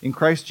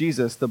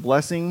Jesus, the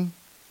blessing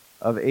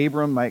of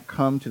Abram might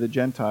come to the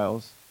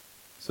Gentiles,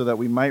 so that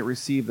we might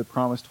receive the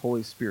promised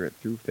Holy Spirit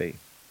through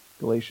faith."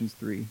 Galatians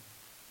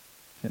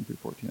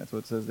 3:10-14. That's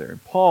what it says there.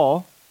 And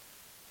Paul,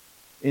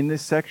 in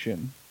this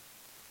section,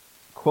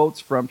 quotes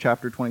from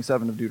chapter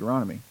 27 of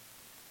Deuteronomy.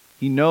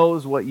 He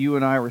knows what you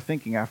and I were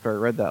thinking after I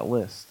read that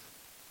list.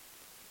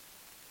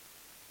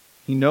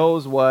 He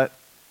knows what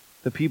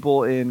the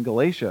people in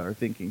Galatia are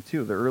thinking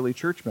too, the early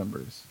church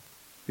members,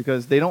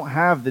 because they don't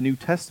have the New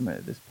Testament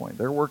at this point.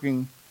 They're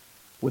working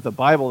with a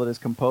Bible that is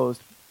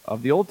composed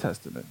of the Old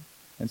Testament.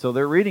 And so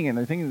they're reading it and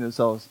they're thinking to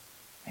themselves,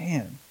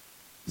 "Man,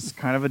 this is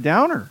kind of a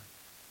downer."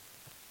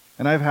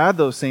 And I've had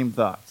those same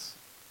thoughts.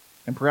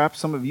 And perhaps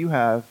some of you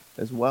have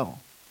as well.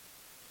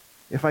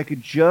 If I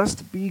could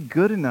just be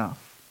good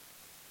enough,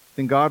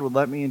 then God would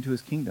let me into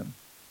his kingdom.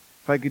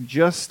 If I could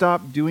just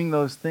stop doing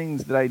those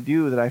things that I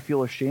do that I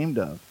feel ashamed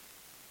of,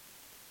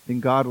 then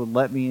God would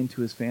let me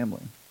into his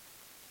family.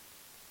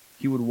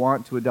 He would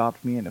want to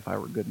adopt me in if I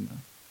were good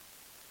enough.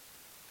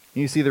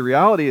 And you see, the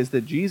reality is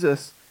that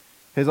Jesus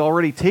has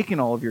already taken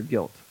all of your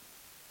guilt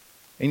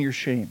and your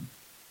shame.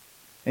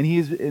 And he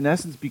has, in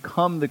essence,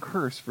 become the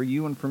curse for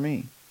you and for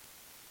me.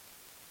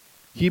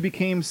 He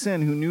became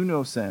sin who knew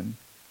no sin,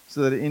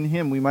 so that in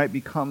him we might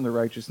become the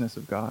righteousness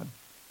of God.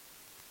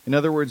 In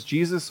other words,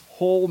 Jesus'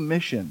 whole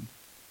mission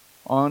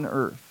on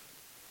earth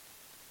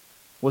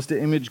was to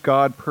image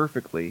God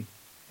perfectly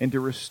and to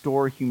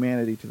restore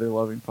humanity to their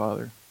loving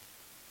Father.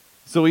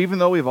 So even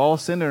though we've all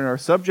sinned and are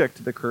subject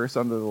to the curse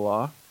under the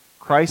law,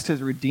 Christ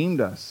has redeemed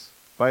us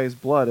by his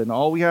blood, and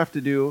all we have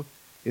to do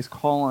is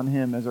call on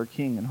him as our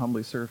King and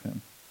humbly serve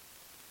him.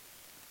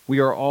 We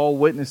are all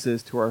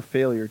witnesses to our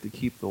failure to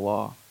keep the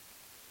law.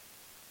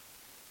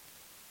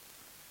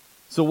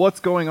 So what's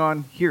going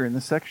on here in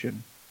this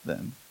section,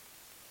 then?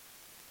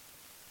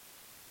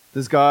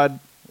 Does God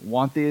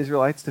want the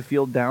Israelites to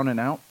feel down and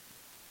out?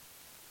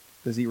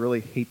 Does he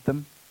really hate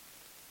them?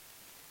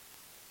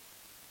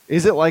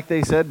 Is it like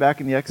they said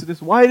back in the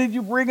Exodus? Why did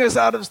you bring us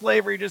out of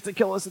slavery just to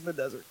kill us in the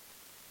desert?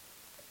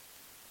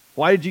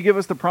 Why did you give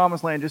us the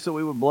promised land just so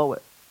we would blow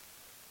it?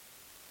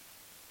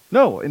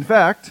 No, in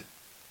fact,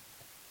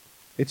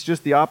 it's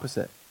just the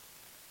opposite.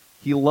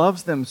 He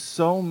loves them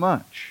so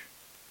much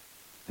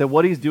that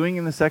what he's doing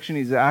in this section,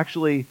 he's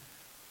actually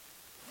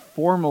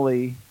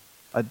formally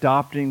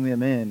adopting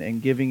them in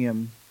and giving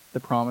them the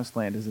promised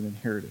land as an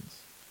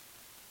inheritance.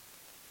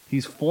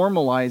 He's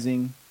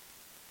formalizing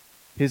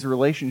his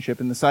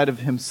relationship in the sight of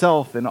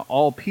himself and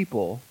all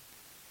people,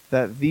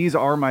 that these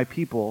are my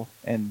people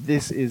and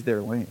this is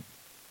their land.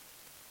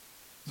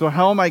 So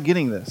how am I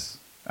getting this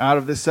out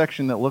of this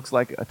section that looks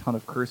like a ton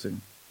of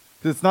cursing?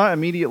 Because it's not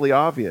immediately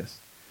obvious.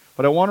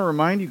 But I want to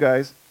remind you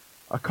guys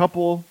a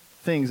couple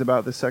things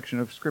about this section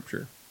of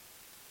Scripture.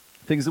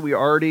 Things that we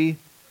already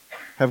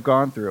have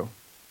gone through.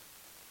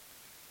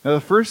 Now, the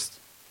first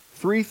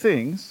three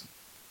things,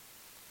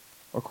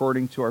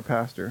 according to our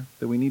pastor,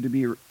 that we need to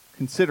be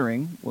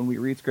considering when we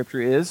read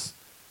Scripture is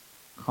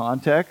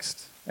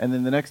context, and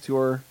then the next two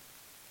are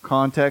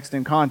context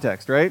and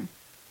context, right?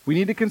 We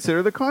need to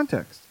consider the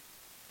context.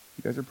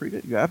 You guys are pretty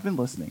good. You have been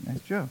listening.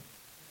 Nice job.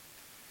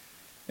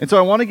 And so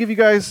I want to give you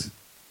guys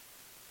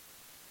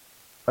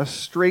a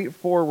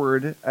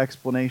straightforward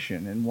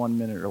explanation in 1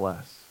 minute or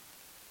less.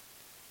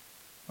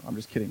 I'm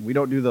just kidding. We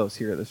don't do those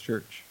here at this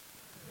church.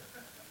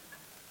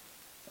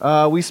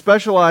 We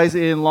specialize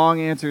in long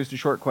answers to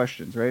short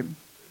questions, right?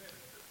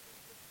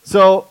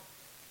 So,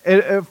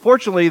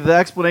 fortunately, the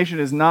explanation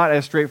is not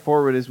as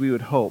straightforward as we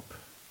would hope.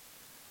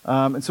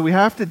 And so we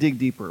have to dig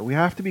deeper. We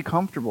have to be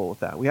comfortable with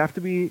that. We have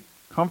to be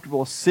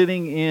comfortable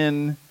sitting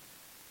in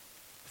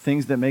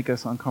things that make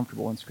us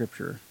uncomfortable in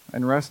Scripture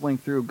and wrestling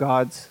through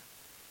God's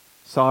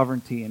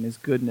sovereignty and his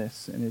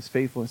goodness and his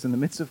faithfulness in the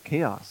midst of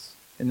chaos,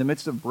 in the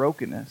midst of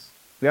brokenness.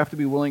 We have to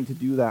be willing to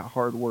do that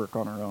hard work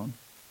on our own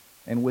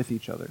and with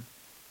each other.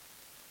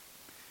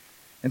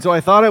 And so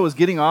I thought I was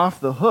getting off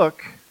the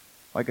hook,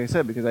 like I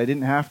said, because I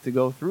didn't have to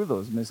go through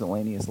those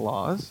miscellaneous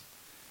laws.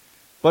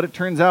 But it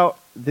turns out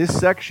this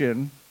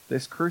section,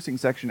 this cursing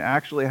section,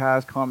 actually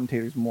has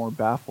commentators more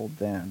baffled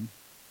than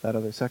that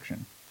other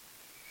section.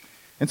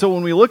 And so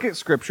when we look at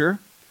Scripture,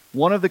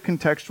 one of the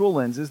contextual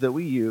lenses that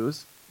we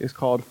use is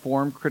called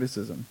form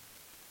criticism.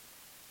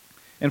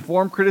 And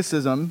form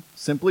criticism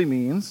simply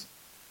means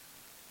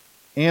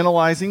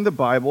analyzing the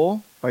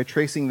Bible by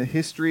tracing the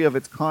history of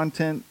its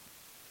content,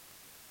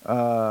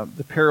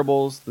 the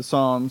parables, the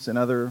Psalms, and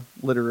other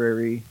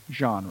literary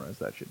genres,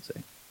 that should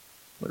say.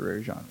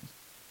 Literary genres.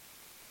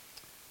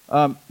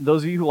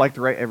 Those of you who like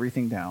to write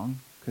everything down,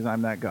 because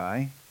I'm that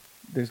guy,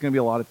 there's going to be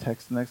a lot of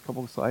text in the next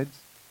couple of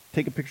slides.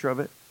 Take a picture of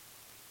it,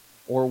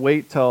 or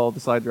wait till the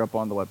slides are up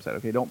on the website,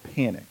 okay? Don't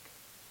panic.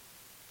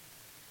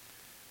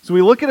 So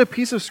we look at a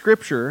piece of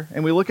Scripture,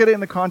 and we look at it in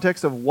the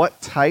context of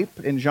what type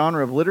and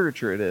genre of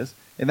literature it is,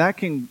 and that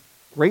can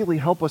greatly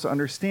help us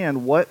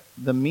understand what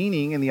the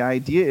meaning and the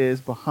idea is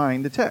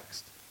behind the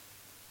text.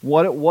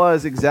 What it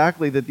was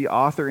exactly that the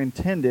author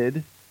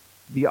intended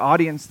the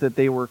audience that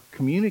they were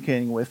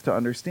communicating with to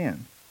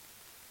understand.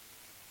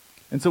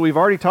 And so we've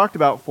already talked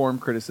about form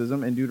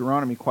criticism in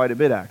Deuteronomy quite a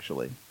bit,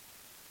 actually.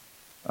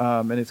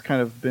 And it's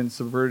kind of been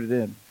subverted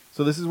in.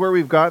 So this is where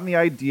we've gotten the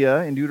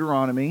idea in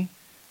Deuteronomy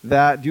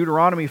that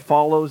Deuteronomy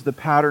follows the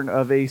pattern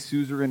of a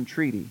suzerain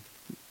treaty.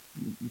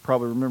 You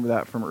probably remember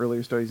that from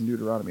earlier studies in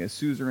Deuteronomy, a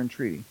suzerain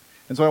treaty.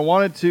 And so I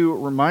wanted to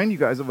remind you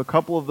guys of a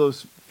couple of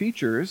those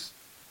features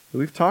that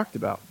we've talked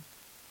about.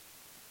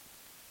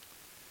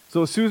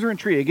 So a suzerain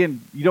treaty,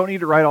 again, you don't need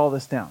to write all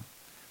this down.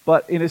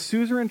 But in a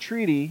suzerain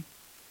treaty,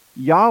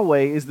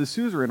 Yahweh is the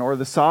suzerain or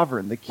the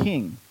sovereign, the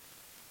king.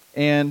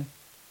 And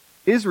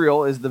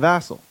Israel is the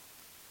vassal,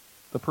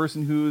 the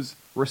person who's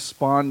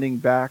responding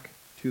back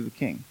to the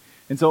king.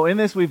 And so in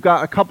this, we've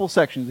got a couple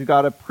sections. We've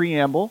got a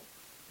preamble.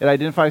 It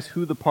identifies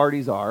who the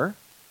parties are.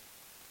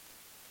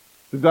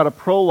 We've got a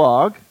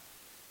prologue.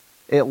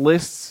 It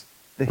lists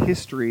the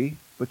history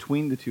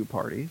between the two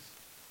parties,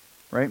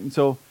 right? And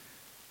so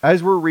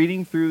as we're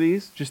reading through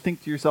these, just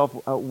think to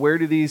yourself, where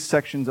do these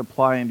sections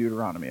apply in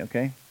Deuteronomy,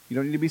 okay? You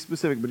don't need to be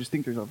specific, but just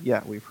think to yourself,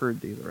 yeah, we've heard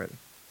these already.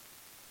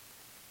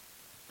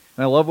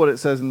 And I love what it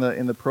says in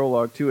the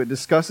prologue, too. It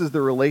discusses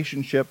the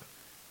relationship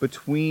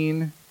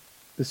between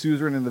the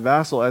suzerain and the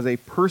vassal as a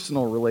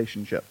personal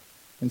relationship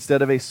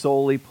instead of a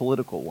solely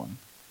political one.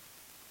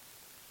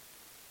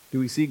 Do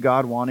we see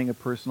God wanting a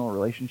personal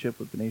relationship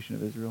with the nation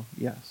of Israel?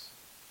 Yes.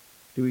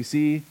 Do we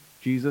see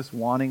Jesus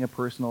wanting a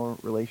personal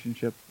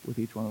relationship with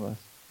each one of us?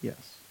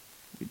 Yes,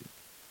 we do.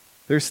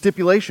 There's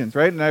stipulations,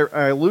 right? And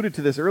I alluded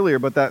to this earlier,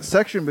 but that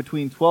section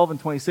between 12 and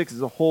 26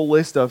 is a whole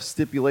list of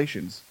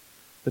stipulations,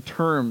 the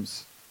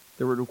terms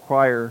that would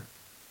require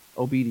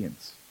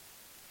obedience.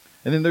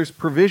 And then there's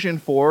provision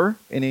for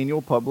an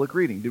annual public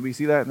reading. Did we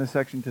see that in this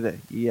section today?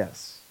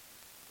 Yes.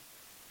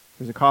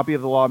 There's a copy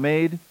of the law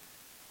made,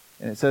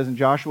 and it says in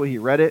Joshua he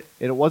read it.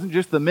 And it wasn't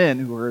just the men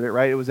who heard it,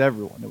 right? It was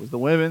everyone. It was the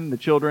women, the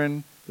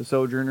children, the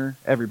sojourner,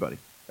 everybody.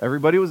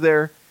 Everybody was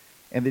there,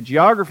 and the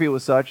geography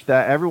was such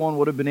that everyone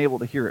would have been able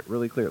to hear it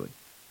really clearly.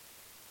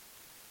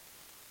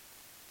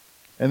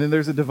 And then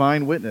there's a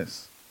divine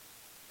witness.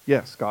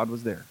 Yes, God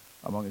was there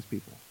among his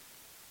people.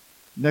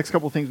 Next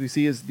couple things we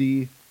see is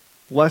the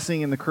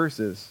blessing and the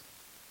curses.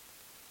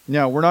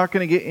 Now, we're not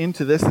going to get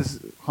into this.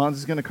 Hans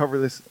is going to cover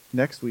this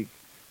next week.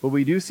 But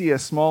we do see a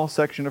small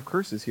section of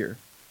curses here.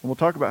 And we'll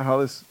talk about how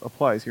this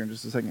applies here in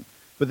just a second.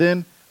 But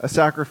then a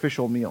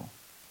sacrificial meal.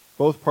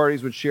 Both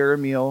parties would share a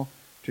meal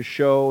to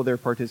show their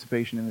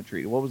participation in the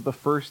treaty. What was the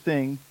first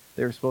thing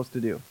they were supposed to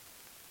do?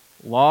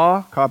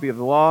 Law, copy of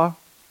the law,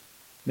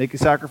 make a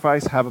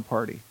sacrifice, have a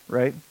party,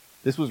 right?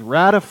 This was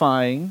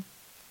ratifying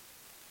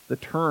the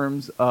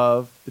terms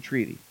of the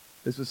treaty.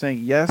 This was saying,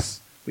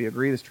 yes, we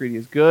agree this treaty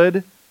is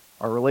good.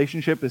 Our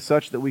relationship is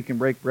such that we can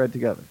break bread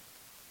together.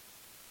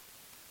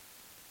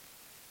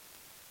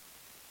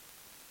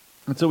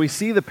 And so we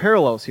see the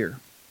parallels here.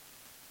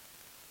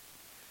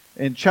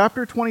 In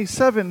chapter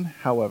 27,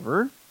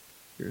 however,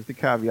 here's the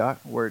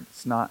caveat where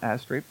it's not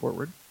as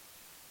straightforward,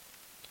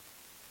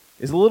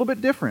 is a little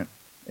bit different.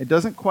 It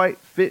doesn't quite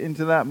fit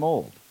into that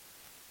mold.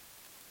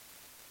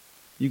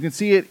 You can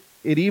see it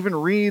even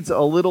reads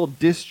a little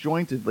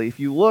disjointedly. If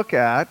you look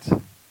at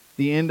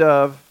the end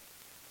of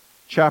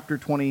chapter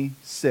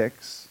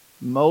 26,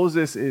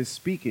 Moses is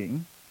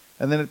speaking,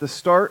 and then at the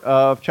start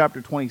of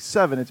chapter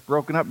 27, it's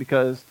broken up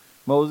because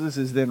Moses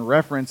is then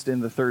referenced in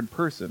the third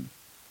person.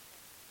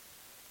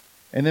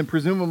 And then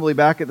presumably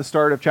back at the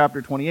start of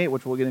chapter 28,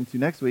 which we'll get into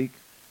next week,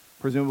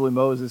 presumably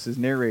Moses is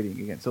narrating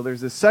again. So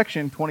there's this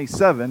section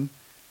 27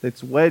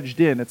 that's wedged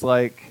in. It's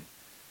like,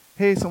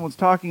 hey, someone's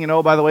talking, and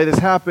oh, by the way, this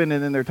happened,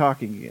 and then they're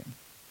talking again.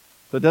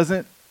 So it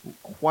doesn't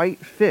quite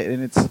fit,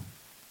 and it's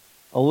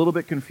a little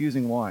bit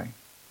confusing why.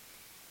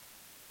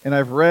 And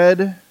I've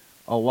read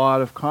a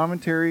lot of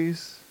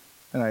commentaries,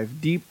 and I've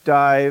deep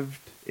dived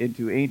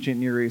into ancient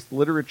Near East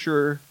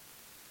literature,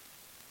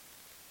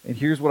 and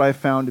here's what I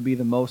found to be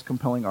the most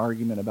compelling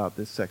argument about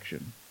this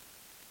section.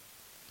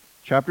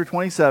 Chapter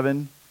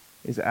 27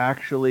 is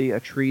actually a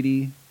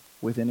treaty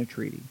within a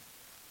treaty.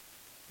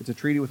 It's a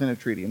treaty within a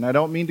treaty. And I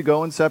don't mean to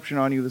go Inception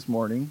on you this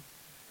morning,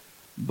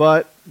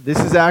 but this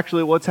is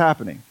actually what's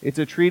happening. It's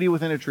a treaty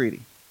within a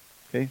treaty.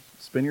 Okay?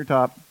 Spin your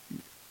top.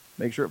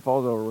 Make sure it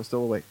falls over. We're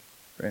still awake.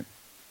 Right?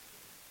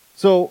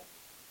 So,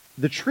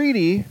 the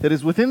treaty that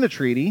is within the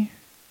treaty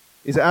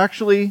is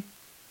actually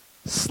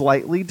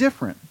slightly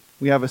different.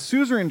 We have a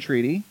suzerain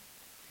treaty,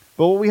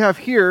 but what we have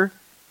here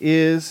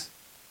is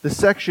the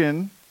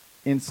section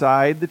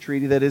inside the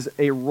treaty that is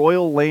a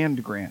royal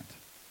land grant.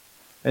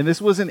 And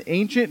this was an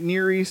ancient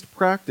Near East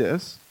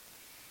practice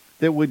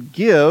that would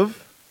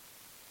give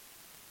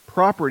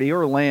property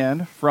or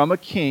land from a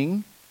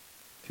king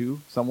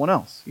to someone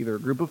else, either a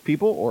group of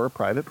people or a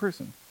private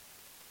person.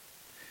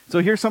 So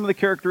here's some of the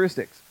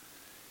characteristics.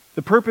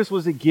 The purpose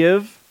was to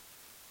give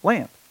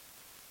land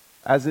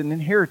as an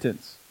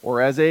inheritance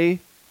or as a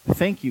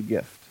thank you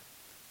gift.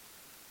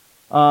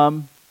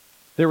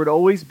 There would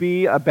always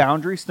be a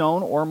boundary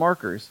stone or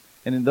markers.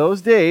 And in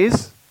those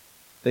days,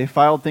 they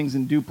filed things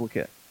in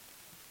duplicate.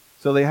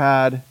 So they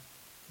had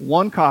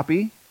one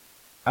copy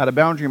at a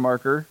boundary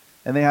marker,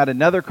 and they had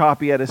another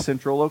copy at a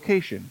central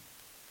location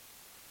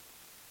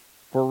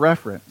for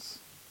reference.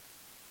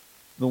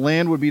 The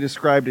land would be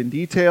described in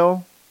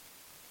detail.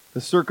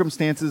 The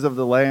circumstances of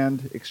the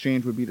land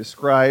exchange would be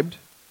described.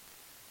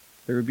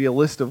 There would be a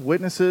list of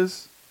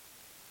witnesses,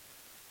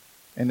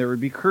 and there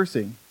would be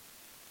cursing.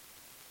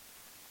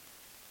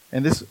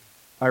 And this,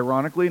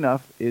 ironically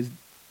enough, is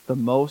the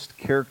most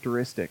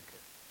characteristic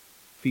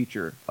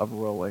feature of a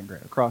royal land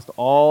grant. Across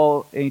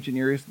all ancient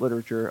Near East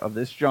literature of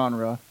this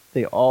genre,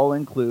 they all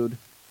include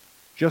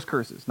just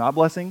curses. Not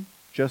blessing,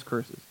 just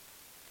curses.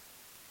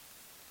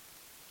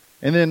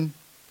 And then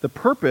the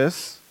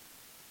purpose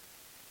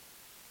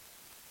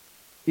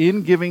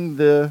in giving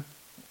the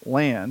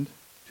land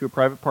to a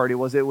private party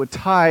was it would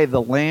tie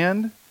the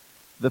land,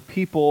 the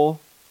people,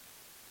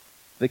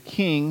 the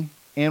king,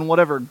 and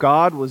whatever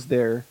God was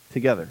there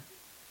together.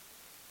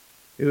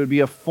 It would be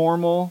a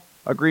formal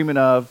agreement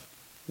of,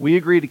 we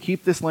agree to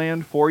keep this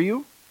land for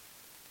you.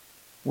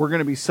 We're going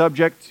to be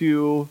subject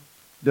to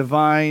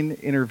divine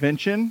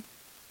intervention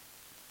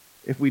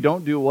if we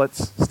don't do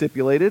what's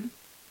stipulated.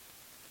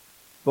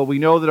 But we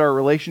know that our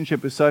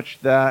relationship is such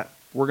that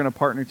we're going to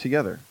partner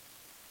together.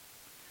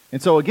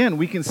 And so again,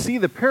 we can see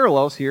the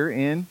parallels here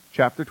in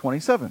chapter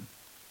 27.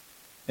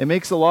 It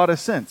makes a lot of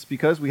sense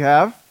because we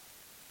have,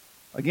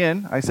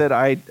 again, I said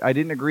I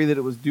didn't agree that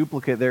it was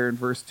duplicate there in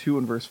verse 2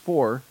 and verse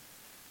 4.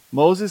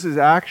 Moses is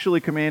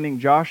actually commanding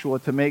Joshua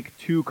to make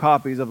 2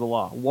 copies of the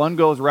law. One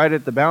goes right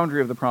at the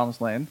boundary of the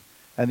promised land,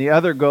 and the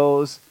other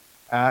goes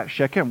at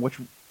Shechem, which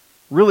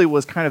really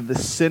was kind of the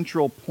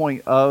central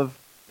point of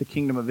the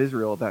kingdom of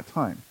Israel at that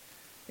time.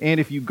 And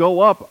if you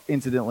go up,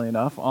 incidentally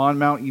enough, on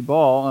Mount Ebal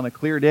on a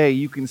clear day,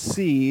 you can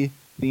see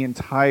the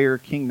entire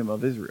kingdom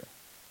of Israel.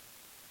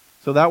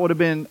 So that would have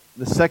been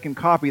the second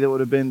copy, that would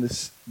have been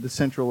the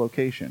central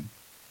location.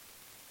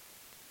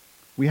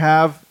 We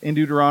have in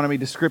Deuteronomy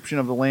description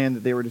of the land that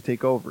they were to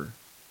take over.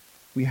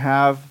 We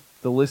have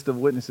the list of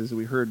witnesses that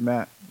we heard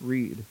Matt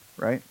read,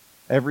 right?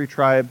 Every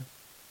tribe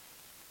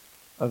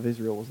of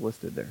Israel was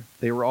listed there.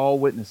 They were all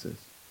witnesses.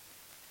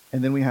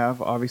 And then we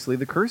have, obviously,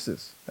 the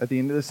curses at the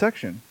end of the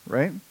section,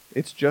 right?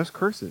 It's just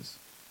curses.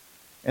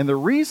 And the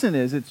reason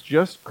it's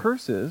just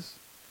curses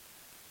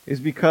is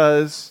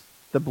because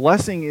the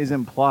blessing is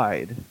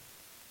implied.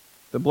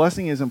 The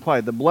blessing is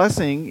implied. The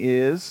blessing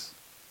is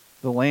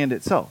the land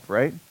itself,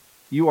 right?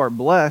 You are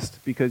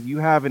blessed because you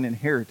have an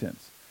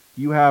inheritance.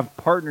 You have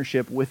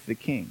partnership with the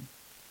king.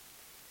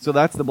 So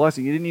that's the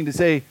blessing. You didn't need to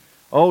say,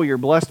 oh, you're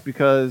blessed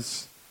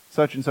because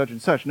such and such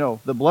and such.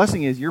 No, the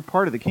blessing is you're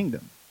part of the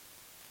kingdom.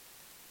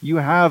 You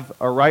have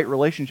a right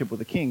relationship with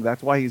the king.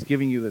 That's why he's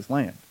giving you this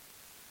land.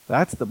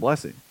 That's the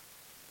blessing.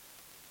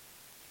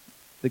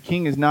 The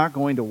king is not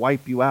going to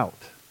wipe you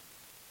out.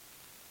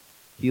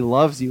 He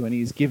loves you and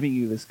he's giving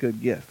you this good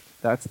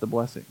gift. That's the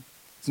blessing.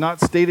 It's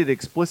not stated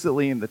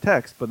explicitly in the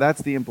text, but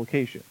that's the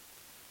implication.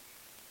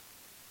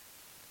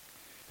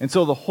 And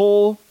so the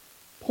whole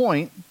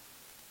point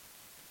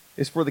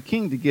is for the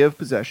king to give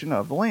possession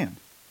of the land.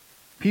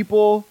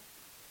 People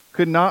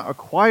could not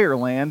acquire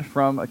land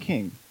from a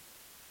king.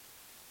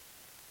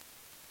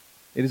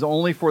 It is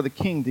only for the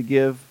king to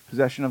give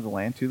possession of the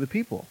land to the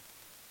people.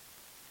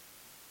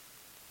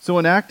 So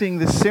enacting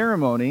this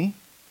ceremony,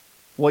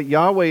 what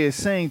Yahweh is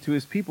saying to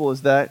his people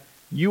is that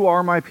you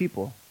are my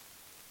people.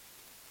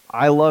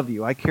 I love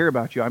you. I care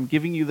about you. I'm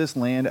giving you this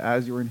land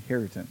as your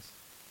inheritance.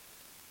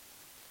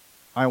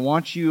 I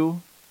want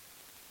you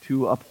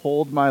to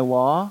uphold my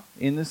law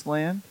in this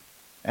land,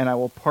 and I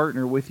will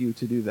partner with you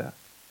to do that.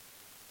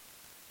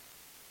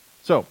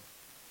 So,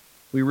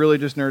 we really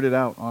just nerded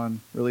out on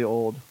really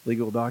old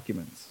legal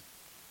documents.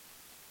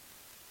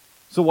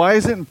 So why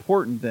is it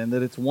important then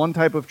that it's one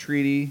type of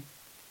treaty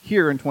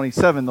here in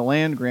 27, the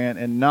land grant,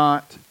 and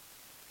not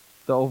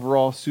the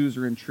overall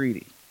suzerain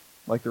treaty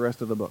like the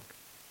rest of the book?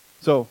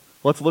 So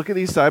let's look at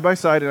these side by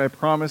side, and I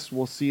promise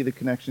we'll see the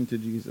connection to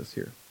Jesus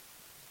here.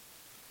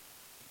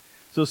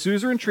 So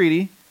suzerain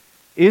treaty,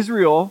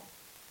 Israel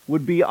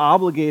would be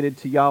obligated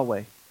to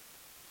Yahweh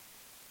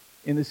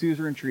in the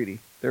suzerain treaty.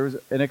 There was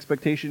an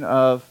expectation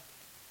of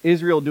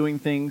Israel doing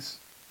things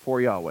for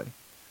Yahweh.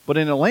 But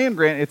in a land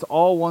grant, it's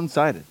all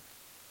one-sided.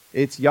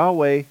 It's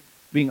Yahweh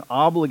being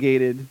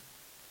obligated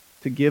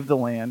to give the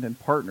land and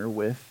partner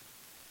with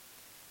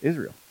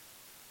Israel.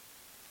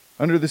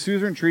 Under the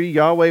suzerain treaty,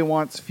 Yahweh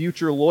wants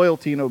future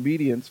loyalty and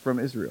obedience from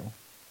Israel.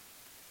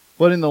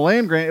 But in the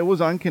land grant, it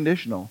was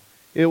unconditional.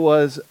 It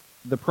was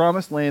the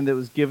promised land that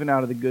was given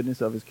out of the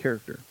goodness of his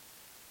character.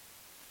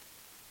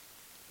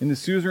 In the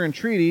suzerain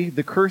treaty,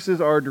 the curses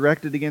are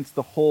directed against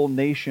the whole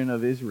nation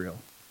of Israel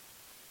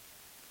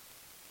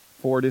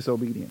for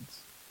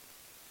disobedience.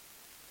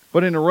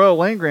 But in a royal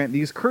land grant,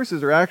 these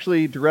curses are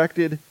actually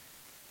directed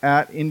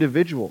at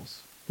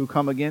individuals who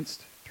come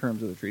against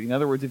terms of the treaty. In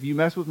other words, if you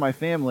mess with my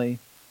family,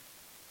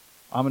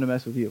 I'm going to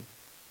mess with you.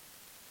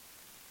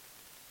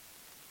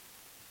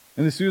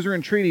 In the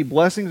suzerain treaty,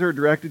 blessings are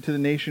directed to the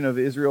nation of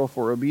Israel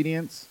for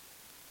obedience.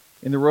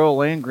 In the royal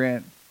land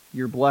grant,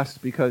 you're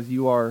blessed because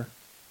you are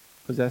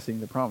possessing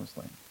the promised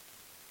land.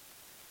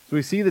 So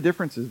we see the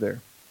differences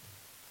there.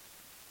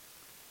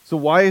 So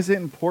why is it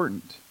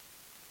important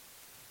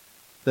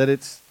that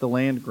it's the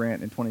land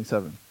grant in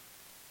 27?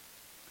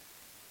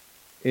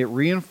 It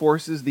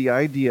reinforces the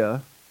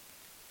idea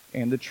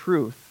and the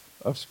truth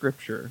of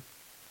Scripture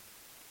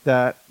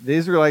that the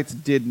Israelites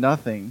did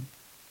nothing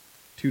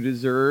to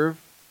deserve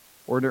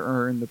or to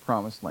earn the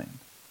promised land.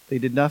 They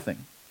did nothing.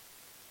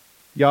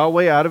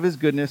 Yahweh, out of his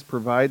goodness,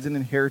 provides an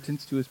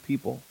inheritance to his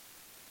people,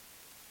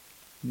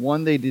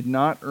 one they did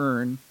not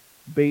earn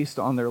based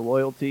on their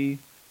loyalty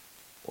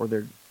or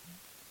their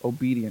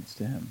obedience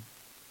to him.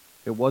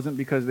 It wasn't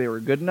because they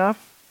were good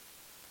enough.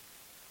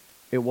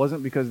 It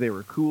wasn't because they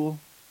were cool,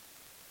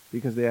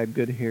 because they had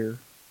good hair,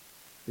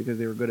 because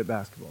they were good at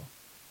basketball.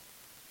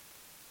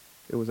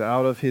 It was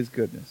out of his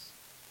goodness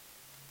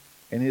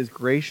and his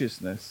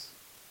graciousness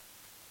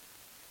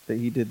that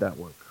he did that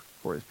work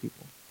for his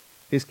people.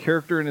 His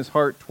character and his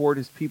heart toward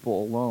his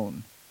people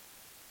alone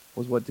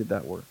was what did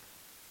that work.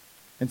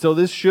 And so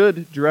this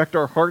should direct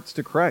our hearts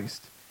to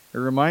Christ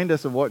and remind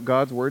us of what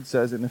God's word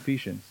says in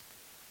Ephesians.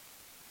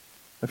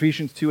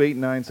 Ephesians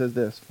 2:8-9 says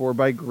this, "For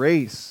by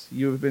grace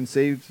you have been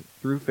saved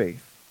through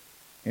faith,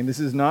 and this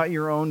is not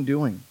your own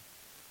doing.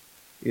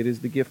 It is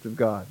the gift of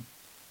God,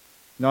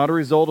 not a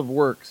result of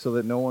works, so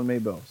that no one may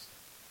boast."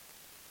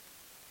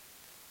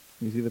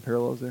 You see the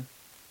parallels there?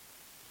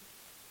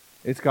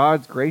 It's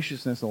God's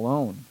graciousness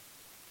alone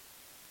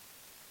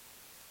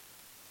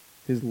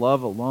His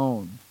love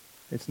alone.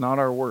 It's not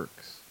our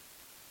works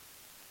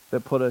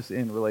that put us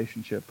in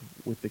relationship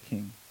with the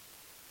King.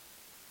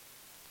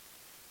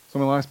 So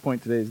my last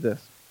point today is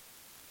this.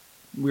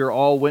 We are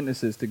all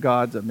witnesses to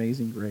God's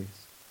amazing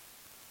grace.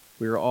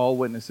 We are all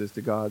witnesses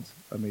to God's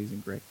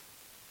amazing grace.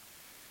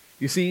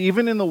 You see,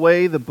 even in the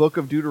way the book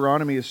of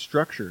Deuteronomy is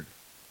structured,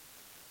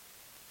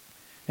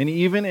 and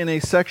even in a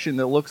section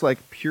that looks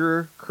like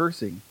pure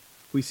cursing,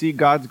 we see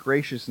God's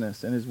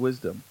graciousness and his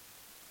wisdom.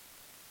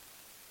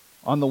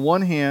 On the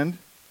one hand,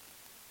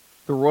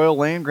 the royal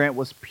land grant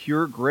was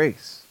pure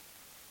grace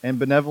and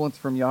benevolence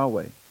from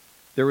Yahweh.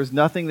 There was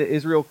nothing that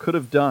Israel could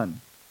have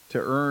done to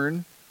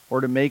earn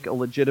or to make a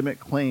legitimate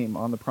claim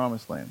on the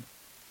promised land.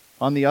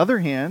 On the other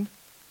hand,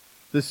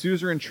 the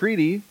suzerain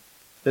treaty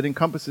that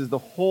encompasses the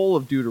whole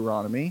of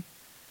Deuteronomy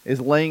is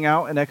laying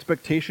out an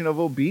expectation of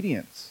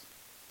obedience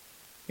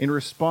in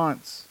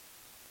response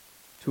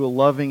to a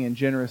loving and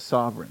generous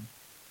sovereign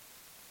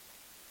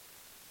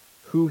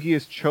who he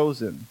has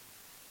chosen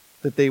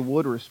that they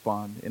would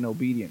respond in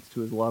obedience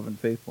to his love and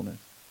faithfulness.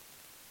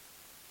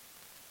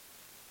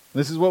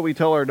 This is what we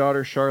tell our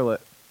daughter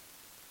Charlotte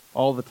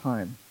all the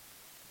time.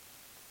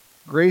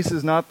 Grace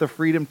is not the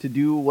freedom to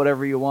do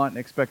whatever you want and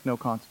expect no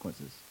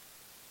consequences.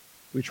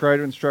 We try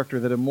to instruct her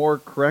that a more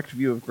correct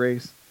view of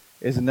grace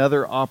is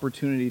another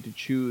opportunity to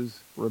choose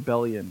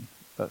rebellion,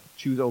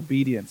 choose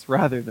obedience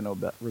rather than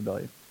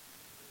rebellion.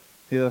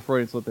 See the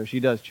Freudian slip there? She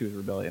does choose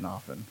rebellion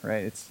often,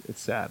 right? It's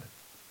sad.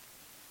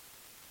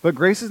 But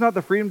grace is not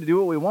the freedom to do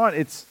what we want.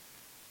 It's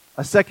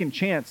a second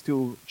chance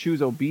to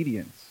choose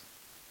obedience.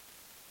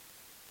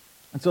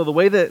 And so the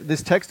way that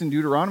this text in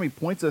Deuteronomy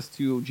points us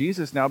to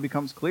Jesus now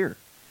becomes clear.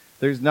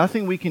 There's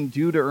nothing we can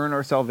do to earn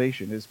our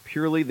salvation. It is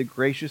purely the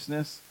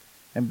graciousness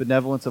and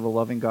benevolence of a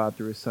loving God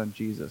through his Son,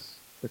 Jesus,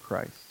 the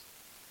Christ.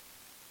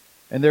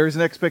 And there is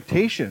an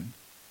expectation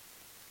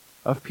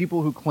of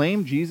people who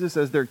claim Jesus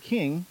as their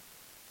King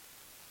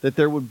that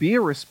there would be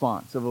a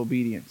response of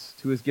obedience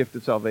to his gift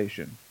of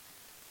salvation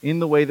in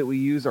the way that we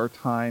use our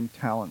time,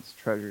 talents,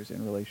 treasures,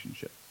 and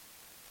relationships.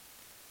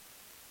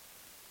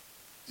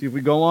 See, if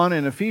we go on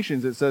in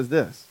Ephesians, it says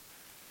this,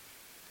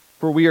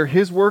 "For we are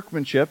his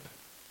workmanship,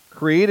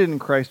 created in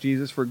Christ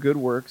Jesus for good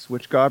works,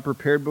 which God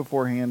prepared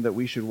beforehand that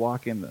we should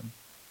walk in them."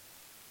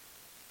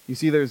 You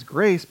see, there's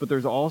grace, but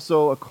there's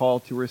also a call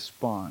to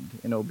respond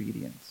in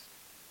obedience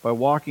by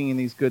walking in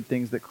these good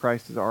things that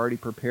Christ has already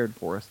prepared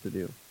for us to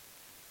do.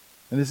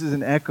 And this is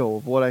an echo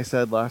of what I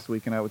said last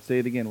week, and I would say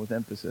it again with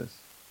emphasis.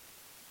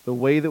 The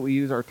way that we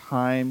use our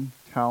time,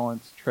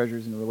 talents,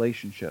 treasures, and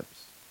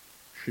relationships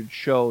should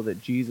show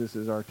that Jesus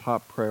is our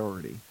top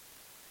priority,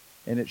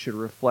 and it should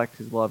reflect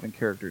his love and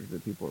character to the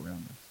people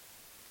around us.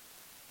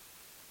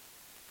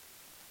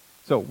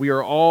 So, we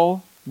are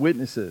all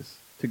witnesses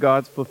to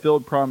God's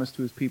fulfilled promise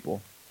to his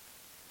people.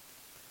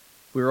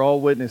 We are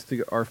all witnesses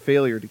to our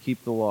failure to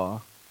keep the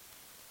law,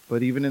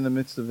 but even in the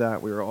midst of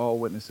that, we are all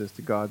witnesses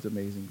to God's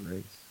amazing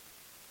grace.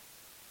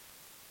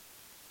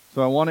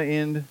 So I want to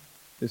end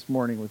this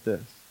morning with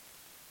this.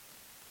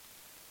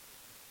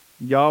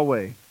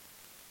 Yahweh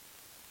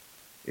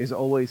is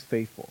always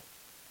faithful.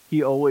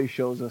 He always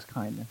shows us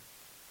kindness.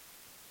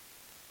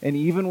 And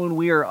even when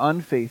we are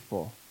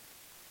unfaithful,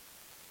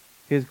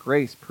 his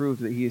grace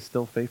proves that he is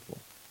still faithful.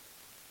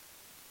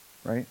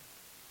 Right?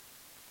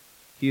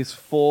 He is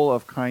full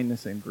of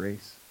kindness and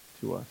grace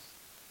to us.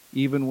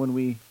 Even when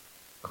we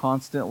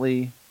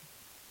constantly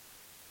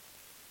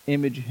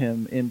image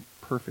him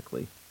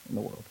imperfectly in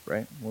the world,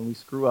 right? When we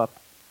screw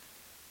up,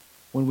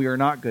 when we are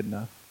not good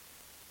enough,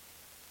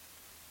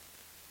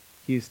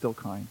 he is still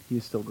kind. He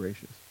is still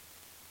gracious.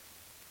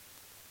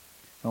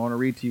 I want to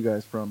read to you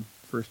guys from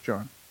 1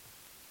 John.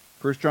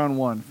 1 John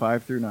 1,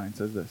 5 through 9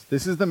 says this.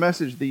 "This is the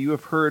message that you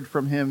have heard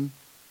from him,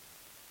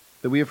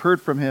 that we have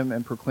heard from him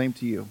and proclaimed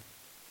to you,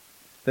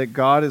 that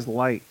God is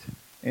light,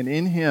 and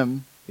in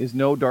him is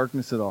no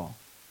darkness at all.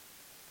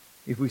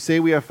 If we say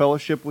we have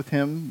fellowship with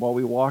him while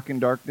we walk in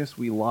darkness,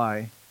 we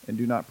lie and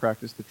do not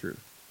practice the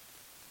truth.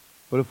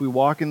 But if we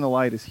walk in the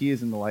light as he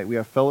is in the light, we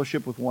have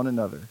fellowship with one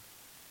another,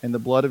 and the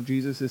blood of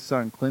Jesus, his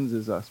Son,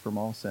 cleanses us from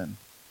all sin.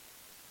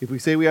 If we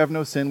say we have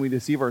no sin, we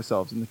deceive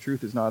ourselves, and the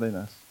truth is not in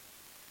us.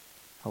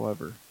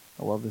 However,"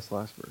 I love this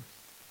last verse,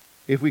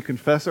 "if we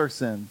confess our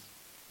sins,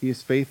 he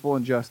is faithful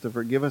and just to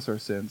forgive us our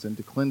sins and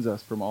to cleanse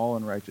us from all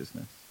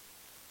unrighteousness."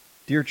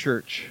 Dear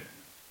church,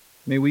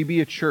 may we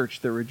be a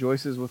church that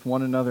rejoices with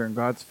one another in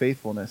God's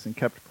faithfulness and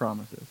kept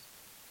promises.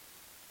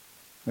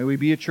 May we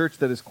be a church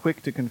that is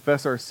quick to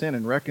confess our sin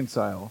and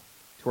reconcile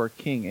to our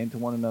King and to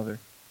one another.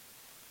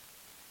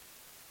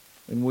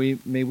 And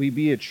may we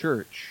be a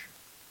church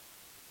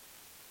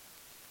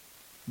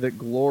that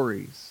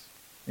glories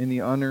in the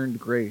unearned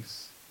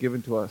grace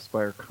given to us by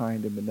our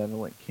kind and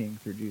benevolent King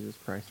through Jesus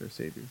Christ our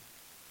Savior.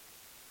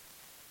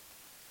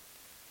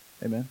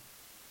 Amen.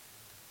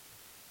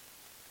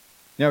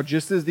 Now,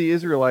 just as the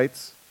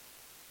Israelites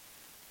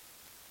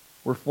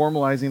were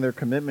formalizing their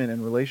commitment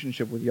and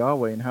relationship with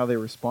Yahweh and how they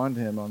respond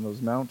to him on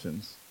those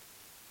mountains,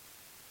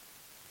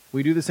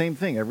 we do the same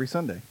thing every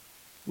Sunday.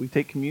 We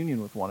take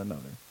communion with one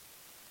another.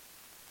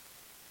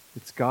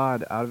 It's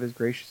God, out of his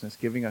graciousness,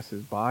 giving us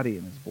his body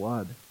and his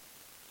blood,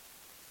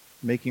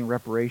 making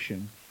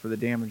reparation for the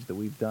damage that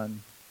we've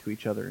done to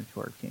each other and to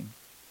our King.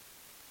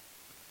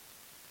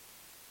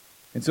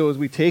 And so as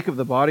we take of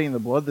the body and the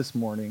blood this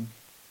morning,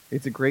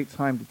 it's a great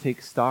time to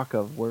take stock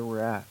of where we're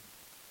at.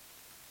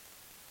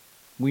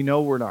 We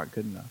know we're not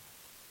good enough.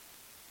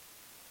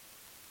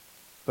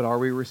 But are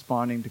we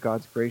responding to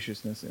God's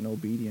graciousness and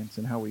obedience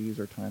in how we use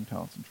our time,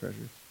 talents, and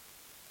treasures?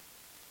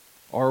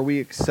 Are we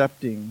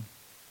accepting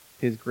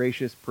his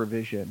gracious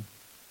provision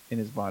in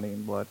his body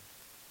and blood?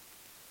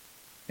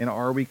 And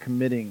are we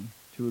committing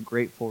to a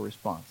grateful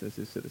response as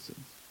his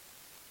citizens?